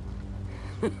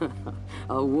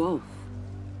 A wolf.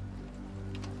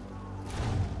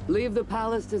 Leave the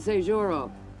palace to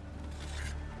Seijuro.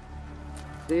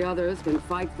 The others can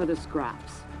fight for the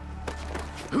scraps.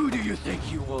 Who do you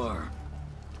think you are?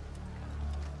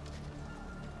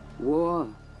 War.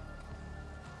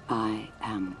 I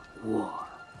am war.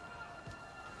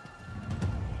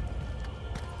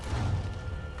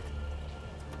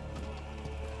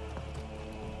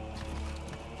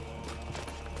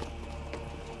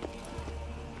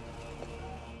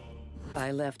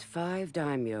 I left 5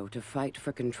 daimyo to fight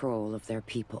for control of their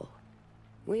people.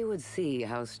 We would see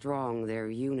how strong their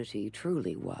unity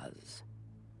truly was.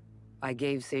 I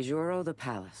gave Seijuro the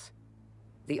palace.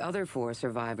 The other 4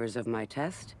 survivors of my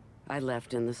test, I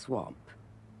left in the swamp.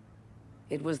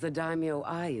 It was the daimyo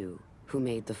Ayu who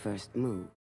made the first move.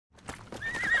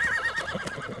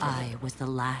 I was the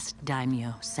last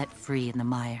daimyo set free in the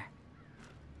mire.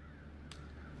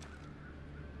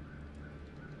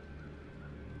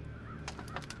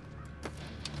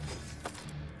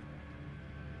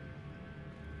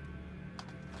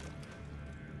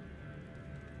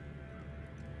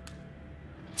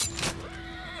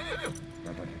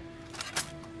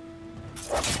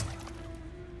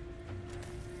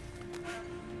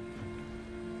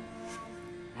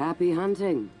 Happy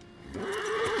hunting.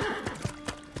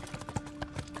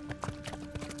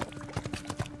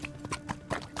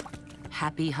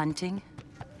 Happy hunting?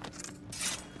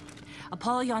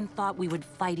 Apollyon thought we would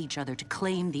fight each other to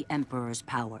claim the Emperor's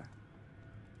power.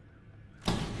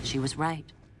 She was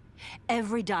right.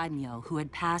 Every daimyo who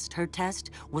had passed her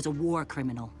test was a war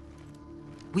criminal.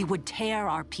 We would tear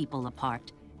our people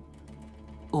apart.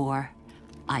 Or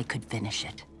I could finish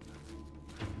it.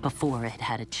 Before it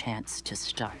had a chance to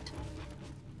start.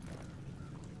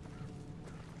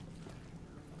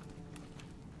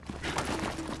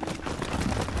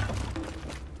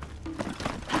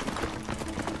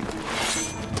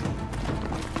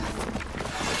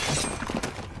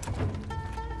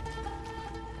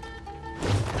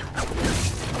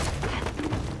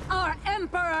 Our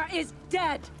Emperor is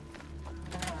dead!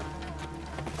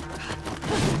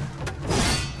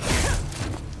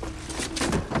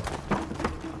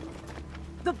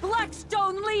 The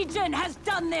Blackstone Legion has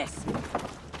done this!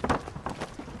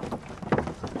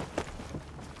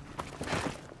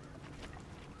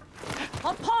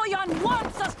 Apollyon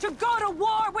wants us to go to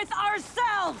war with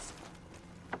ourselves!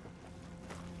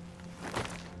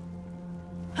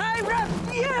 I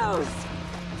refuse!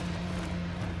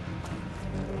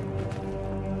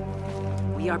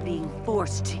 We are being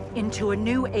forced into a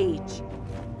new age.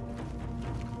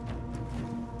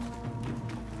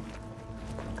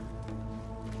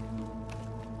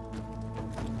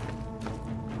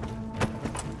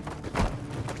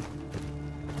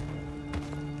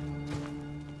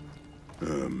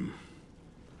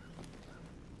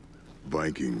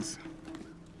 Vikings.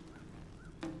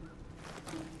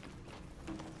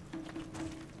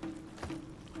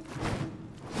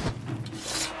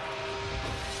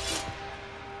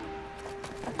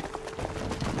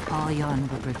 Apollyon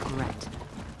would regret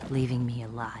leaving me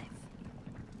alive.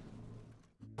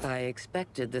 I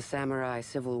expected the samurai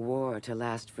civil war to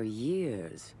last for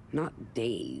years, not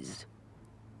days.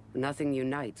 Nothing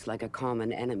unites like a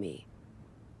common enemy.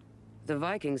 The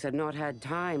Vikings had not had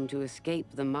time to escape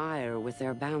the mire with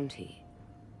their bounty.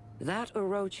 That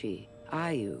Orochi,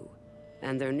 Ayu,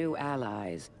 and their new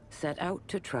allies set out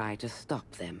to try to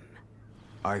stop them.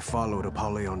 I followed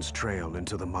Apollyon's trail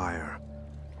into the mire.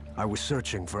 I was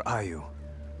searching for Ayu.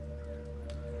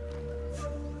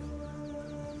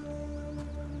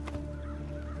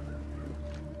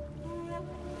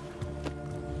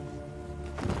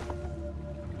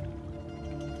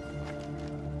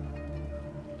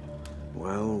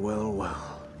 Well, well,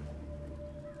 well.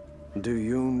 Do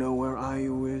you know where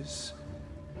Ayu is?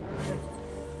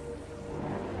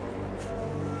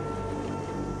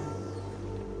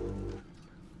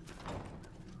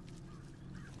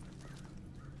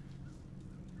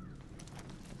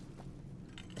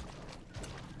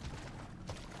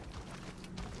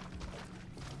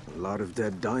 A lot of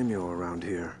dead daimyo around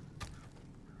here.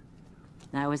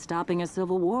 I was stopping a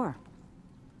civil war.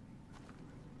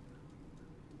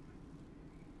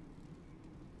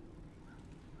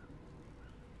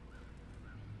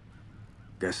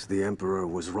 Guess the Emperor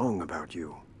was wrong about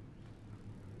you.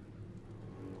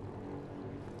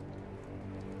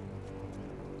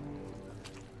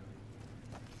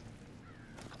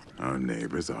 Our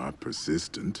neighbors are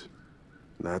persistent.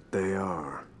 That they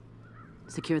are.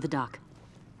 Secure the dock.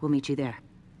 We'll meet you there.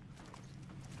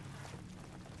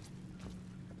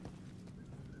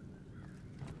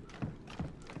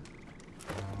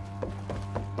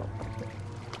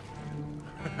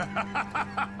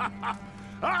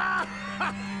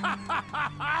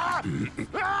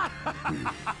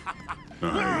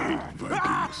 I hate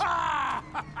Vikings.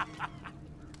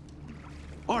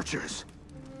 Archers!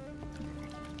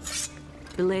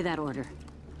 Belay that order.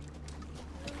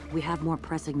 We have more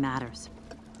pressing matters.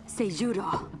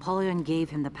 Seijuro. Apollyon gave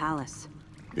him the palace.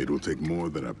 It will take more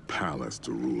than a palace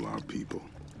to rule our people.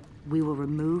 We will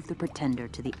remove the pretender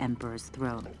to the Emperor's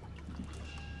throne.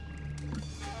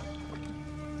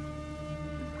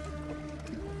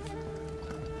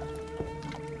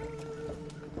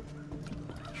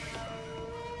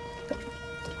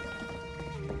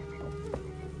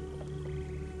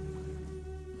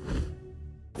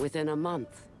 Within a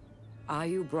month,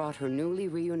 Ayu brought her newly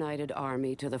reunited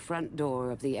army to the front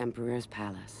door of the Emperor's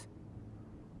palace.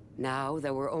 Now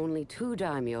there were only 2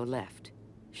 daimyo left,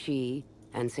 she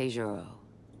and Seijuro.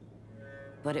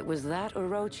 But it was that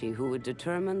Orochi who would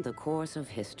determine the course of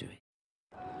history.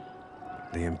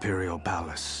 The Imperial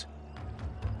Palace.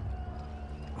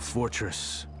 A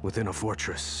fortress within a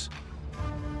fortress.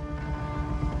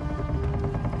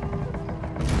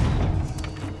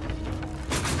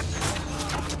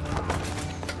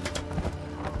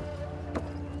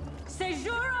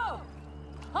 Seijuro!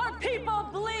 Our people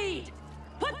bleed!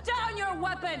 Put down your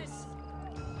weapons!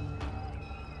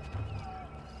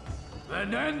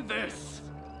 Then end this,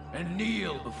 and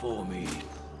kneel before me.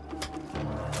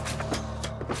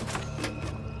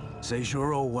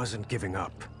 Seijuro wasn't giving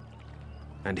up,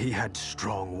 and he had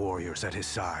strong warriors at his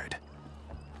side.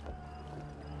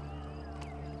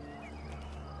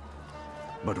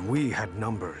 But we had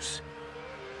numbers.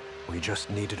 We just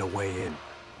needed a way in.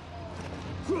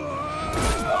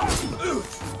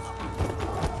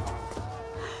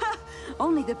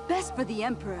 Only the best for the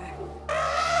Emperor.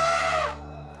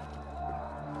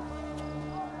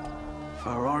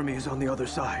 Our army is on the other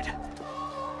side.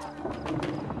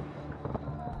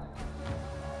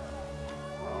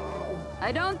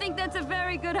 I don't think that's a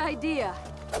very good idea.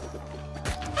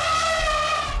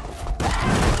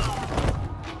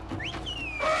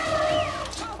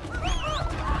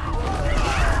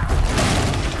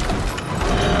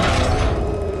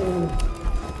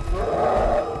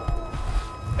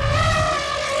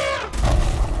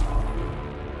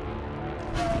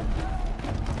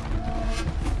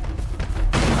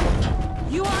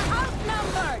 You are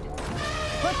outnumbered!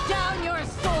 Put down your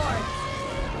swords!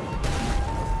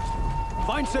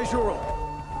 Find Seijuro!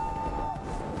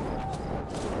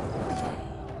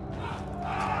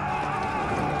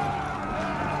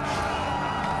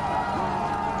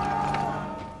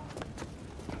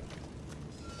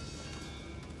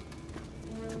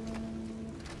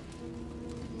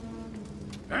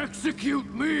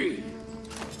 Execute me!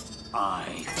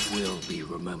 I will be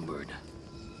remembered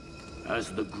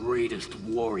as the greatest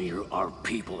warrior our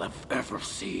people have ever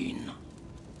seen.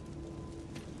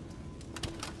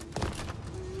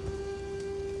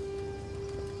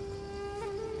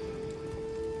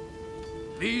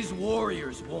 These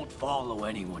warriors won't follow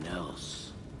anyone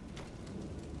else.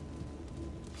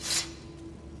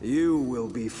 You will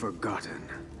be forgotten.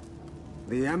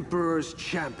 The Emperor's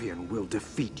champion will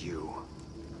defeat you.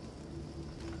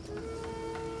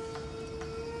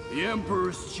 The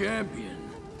Emperor's champion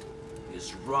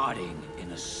is rotting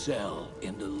in a cell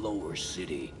in the lower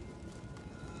city.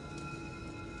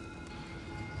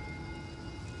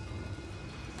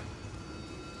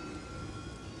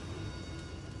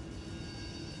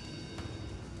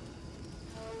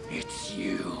 It's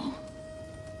you.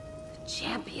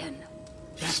 Champion.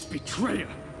 That betrayer.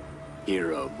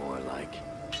 Hero, more like.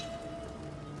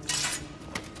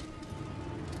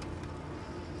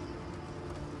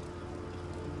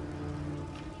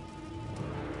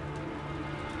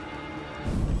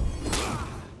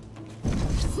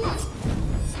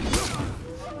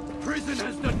 Prison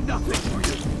has done nothing for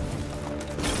you.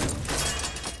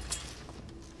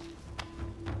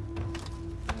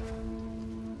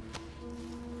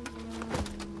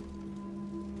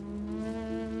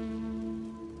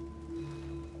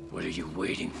 What are you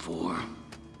waiting for?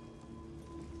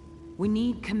 We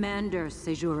need Commander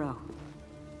Seijuro.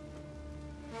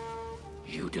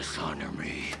 You dishonor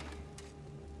me.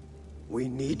 We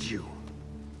need you.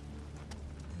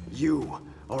 You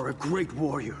are a great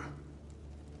warrior.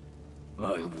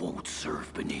 I won't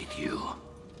serve beneath you.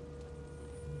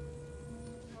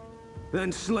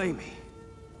 Then slay me.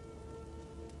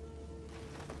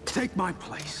 Take my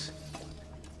place.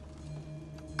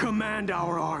 Command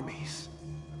our armies.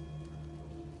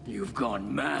 You've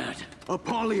gone mad.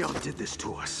 Apollyon did this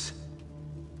to us.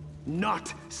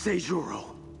 Not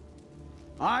Seijuro.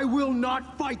 I will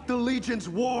not fight the Legion's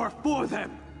war for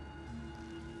them!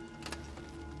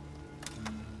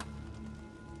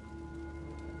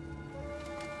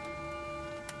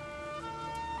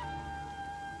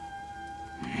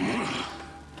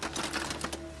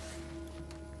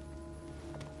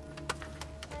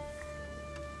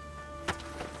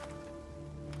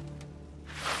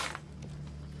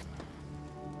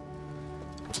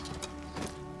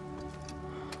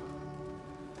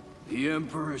 The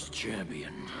Emperor's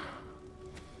champion.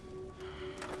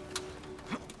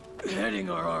 Heading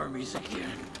our armies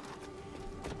again.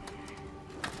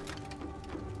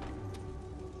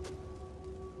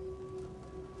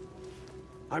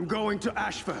 I'm going to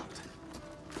Ashfeld.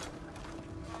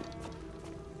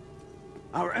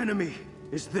 Our enemy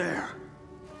is there.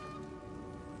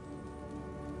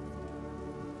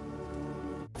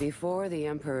 Before the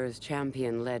Emperor's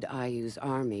champion led Ayu's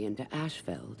army into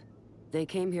Ashfeld, they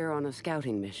came here on a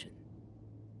scouting mission.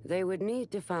 They would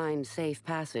need to find safe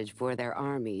passage for their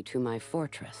army to my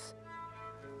fortress.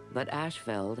 But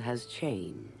Ashfeld has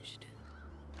changed.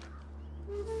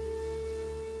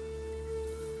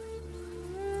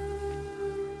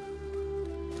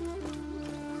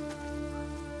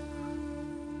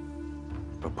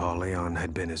 Apollyon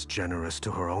had been as generous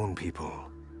to her own people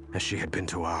as she had been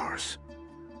to ours.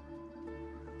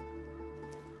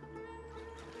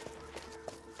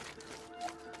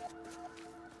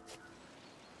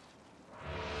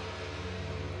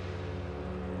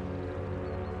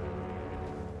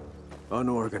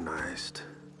 Unorganized.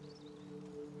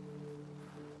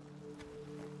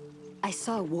 I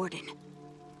saw a warden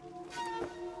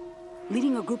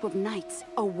leading a group of knights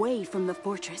away from the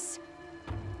fortress.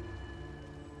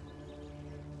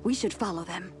 We should follow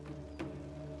them.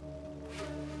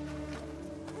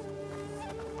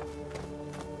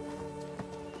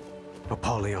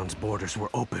 Apollon's borders were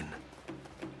open.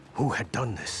 Who had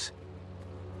done this?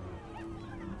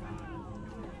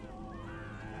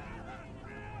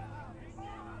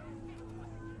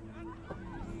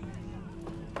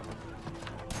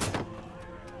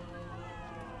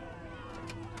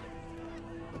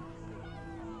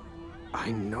 I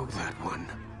know that one.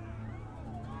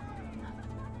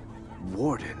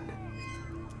 Warden.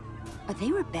 Are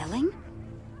they rebelling?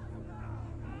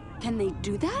 Can they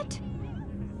do that?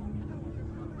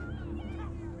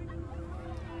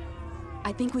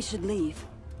 I think we should leave.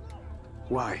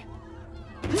 Why?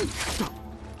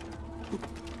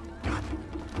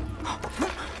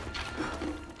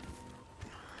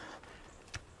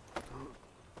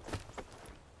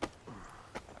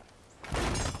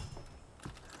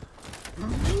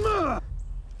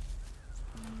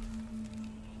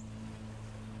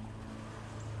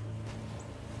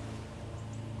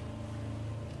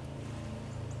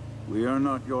 We are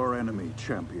not your enemy,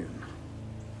 champion.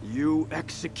 You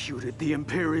executed the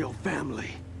Imperial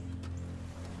family.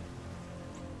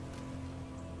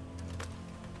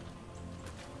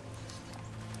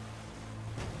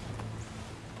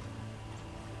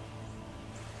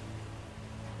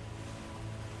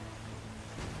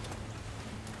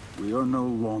 We are no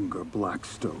longer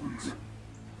Blackstones.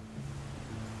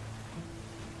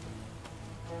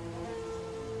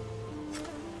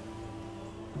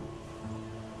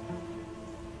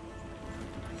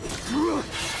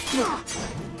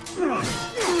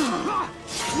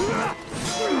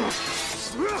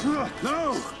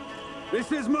 No!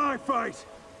 This is my fight!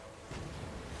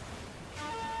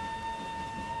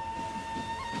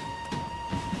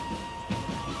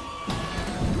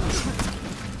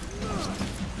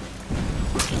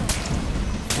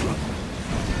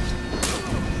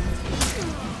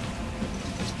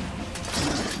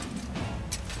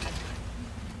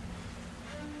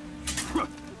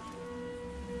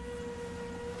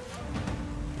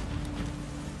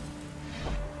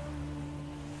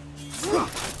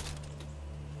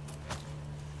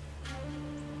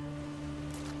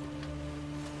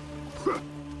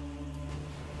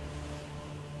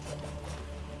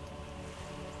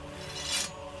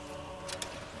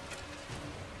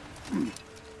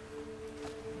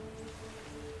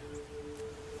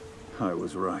 I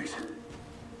was right.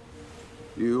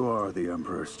 You are the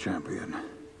Emperor's champion.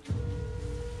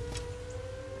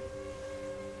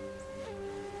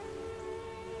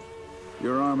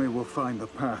 Your army will find the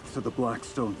path to the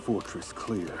Blackstone Fortress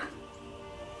clear.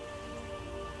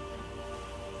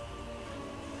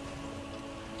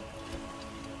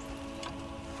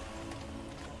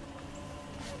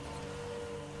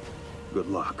 Good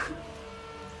luck.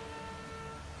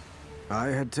 I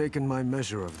had taken my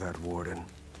measure of that, Warden.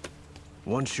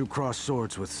 Once you cross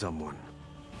swords with someone,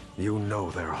 you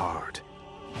know their heart.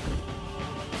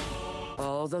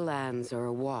 All the lands are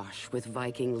awash with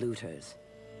Viking looters.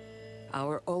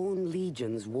 Our own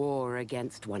legions war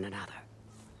against one another.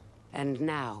 And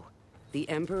now, the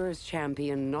Emperor's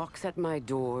champion knocks at my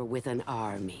door with an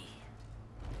army.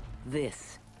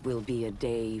 This will be a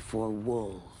day for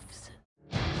wolves.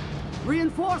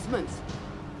 Reinforcements!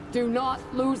 Do not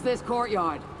lose this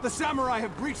courtyard. The samurai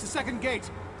have breached the second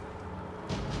gate.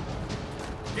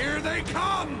 Here they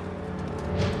come!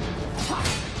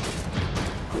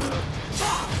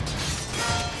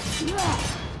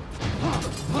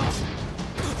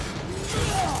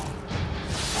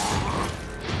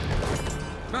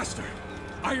 Master,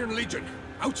 Iron Legion,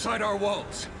 outside our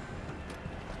walls.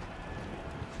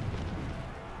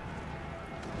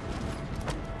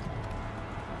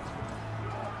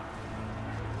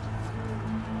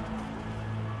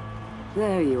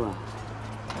 There you are.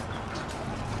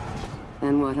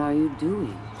 And what are you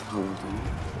doing, Holden?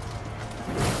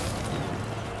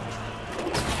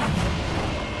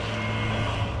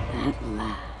 At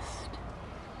last.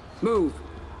 Move!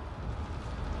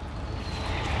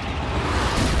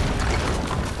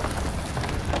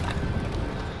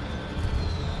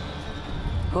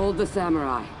 Hold the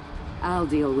samurai. I'll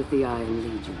deal with the Iron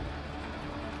Legion.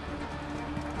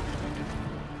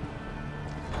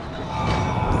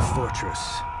 The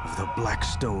fortress of the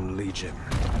Blackstone Legion.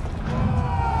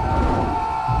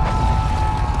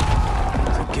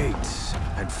 The gates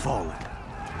had fallen.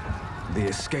 The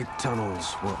escape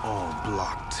tunnels were all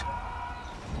blocked.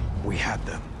 We had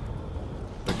them.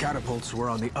 The catapults were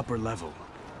on the upper level.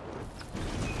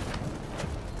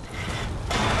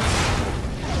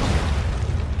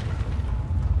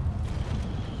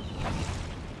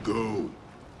 Go.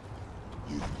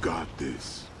 You've got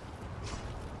this.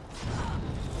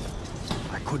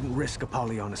 I couldn't risk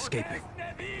Apollyon escaping.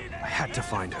 I had to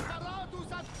find her.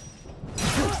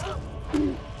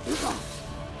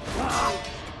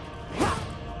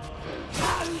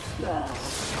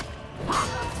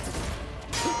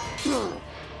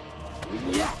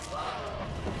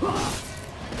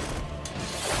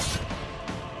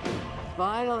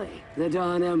 Finally, the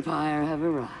Dawn Empire have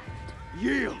arrived.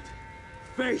 Yield!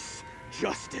 Face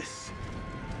justice!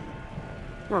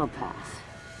 I'll pass.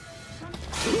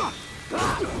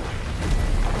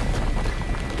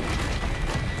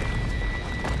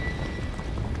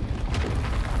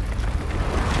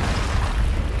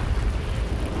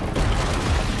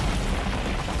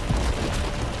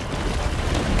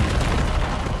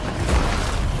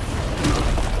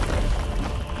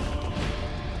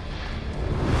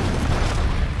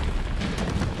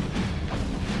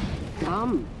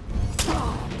 Come.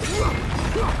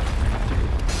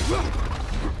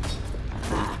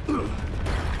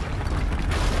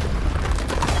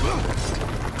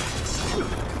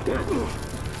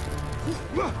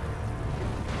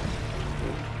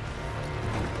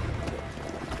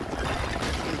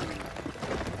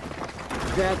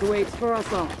 Death waits for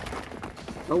us all.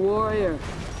 A warrior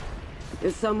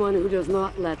is someone who does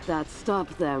not let that stop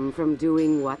them from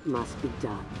doing what must be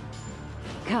done.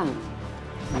 Come,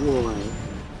 warrior.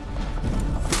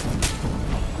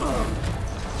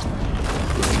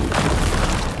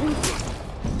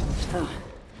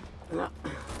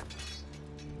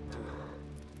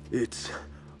 It's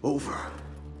over.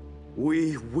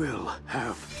 We will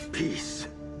have peace.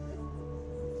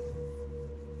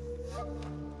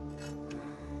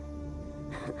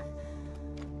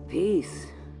 Peace.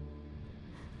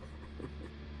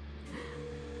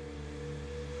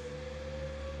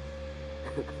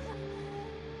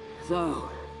 So,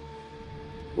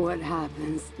 what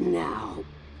happens now?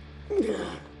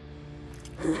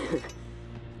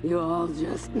 You all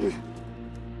just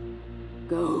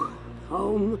go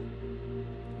home?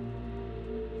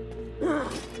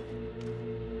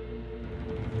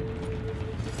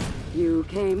 You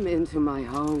came into my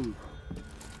home.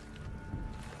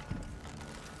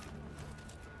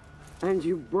 And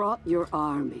you brought your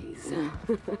armies.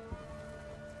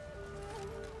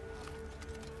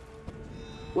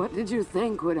 What did you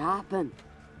think would happen?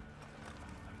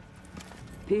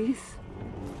 Peace?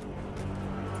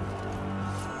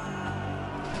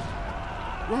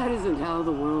 That isn't how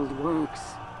the world works.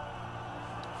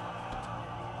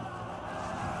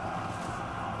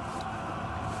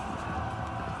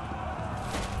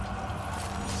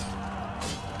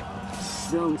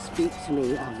 Don't speak to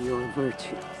me of your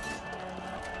virtues.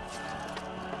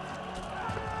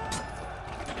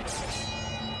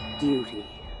 Duty.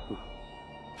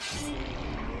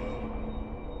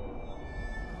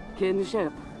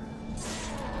 Kinship.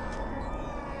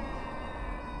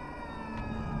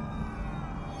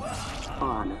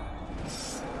 Honor.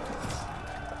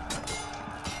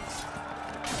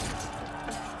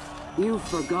 You've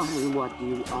forgotten what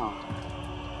you are.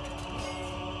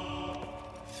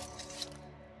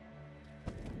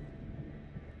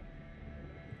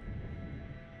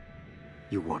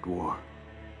 You want war.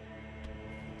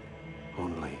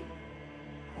 Only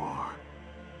war.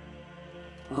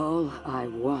 All I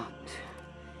want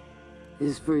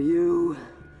is for you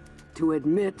to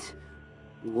admit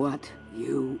what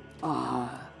you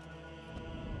are.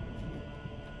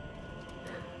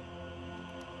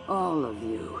 All of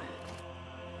you.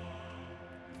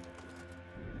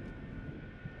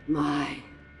 My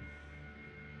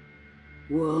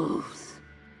wolves.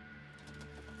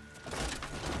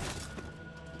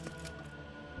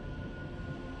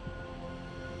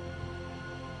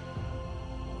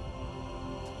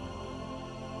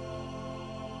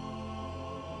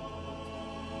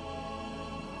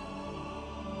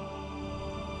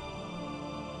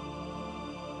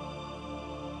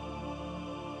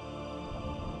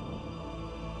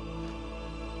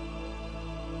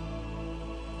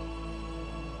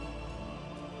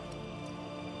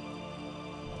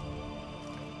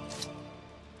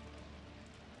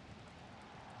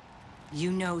 You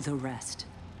know the rest.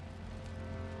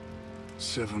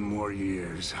 7 more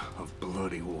years of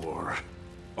bloody war.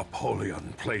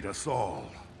 Apollyon played us all.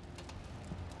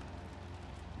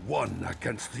 One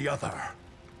against the other.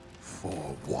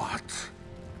 For what?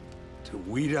 To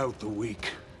weed out the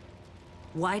weak.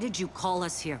 Why did you call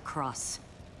us here, Cross?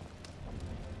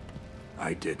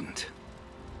 I didn't.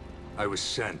 I was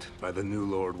sent by the new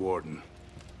Lord Warden.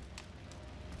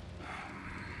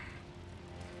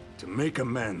 To make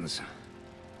amends.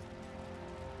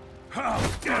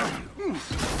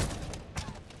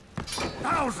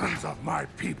 Thousands of my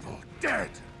people dead!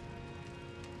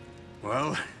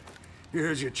 Well,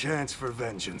 here's your chance for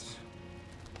vengeance.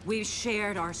 We've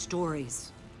shared our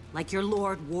stories, like your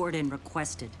Lord Warden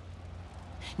requested.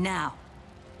 Now,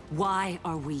 why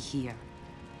are we here?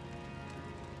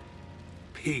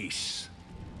 Peace.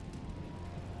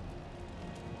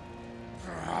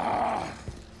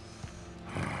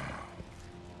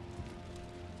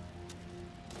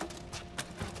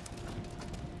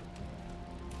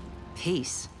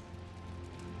 Peace.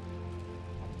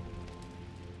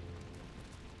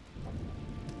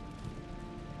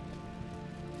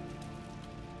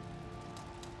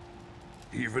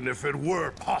 Even if it were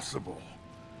possible,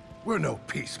 we're no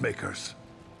peacemakers.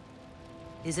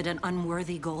 Is it an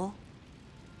unworthy goal?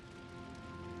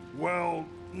 Well,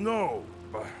 no,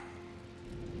 but...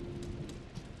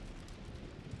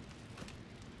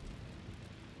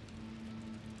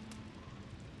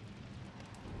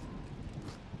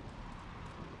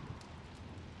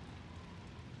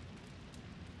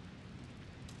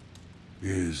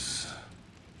 Is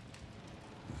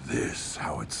this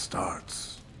how it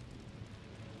starts?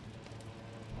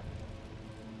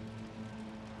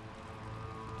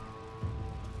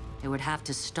 It would have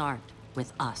to start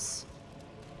with us.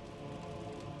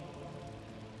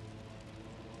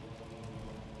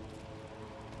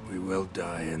 We will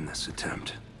die in this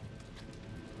attempt.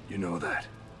 You know that.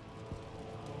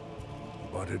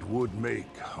 But it would make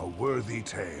a worthy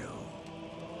tale.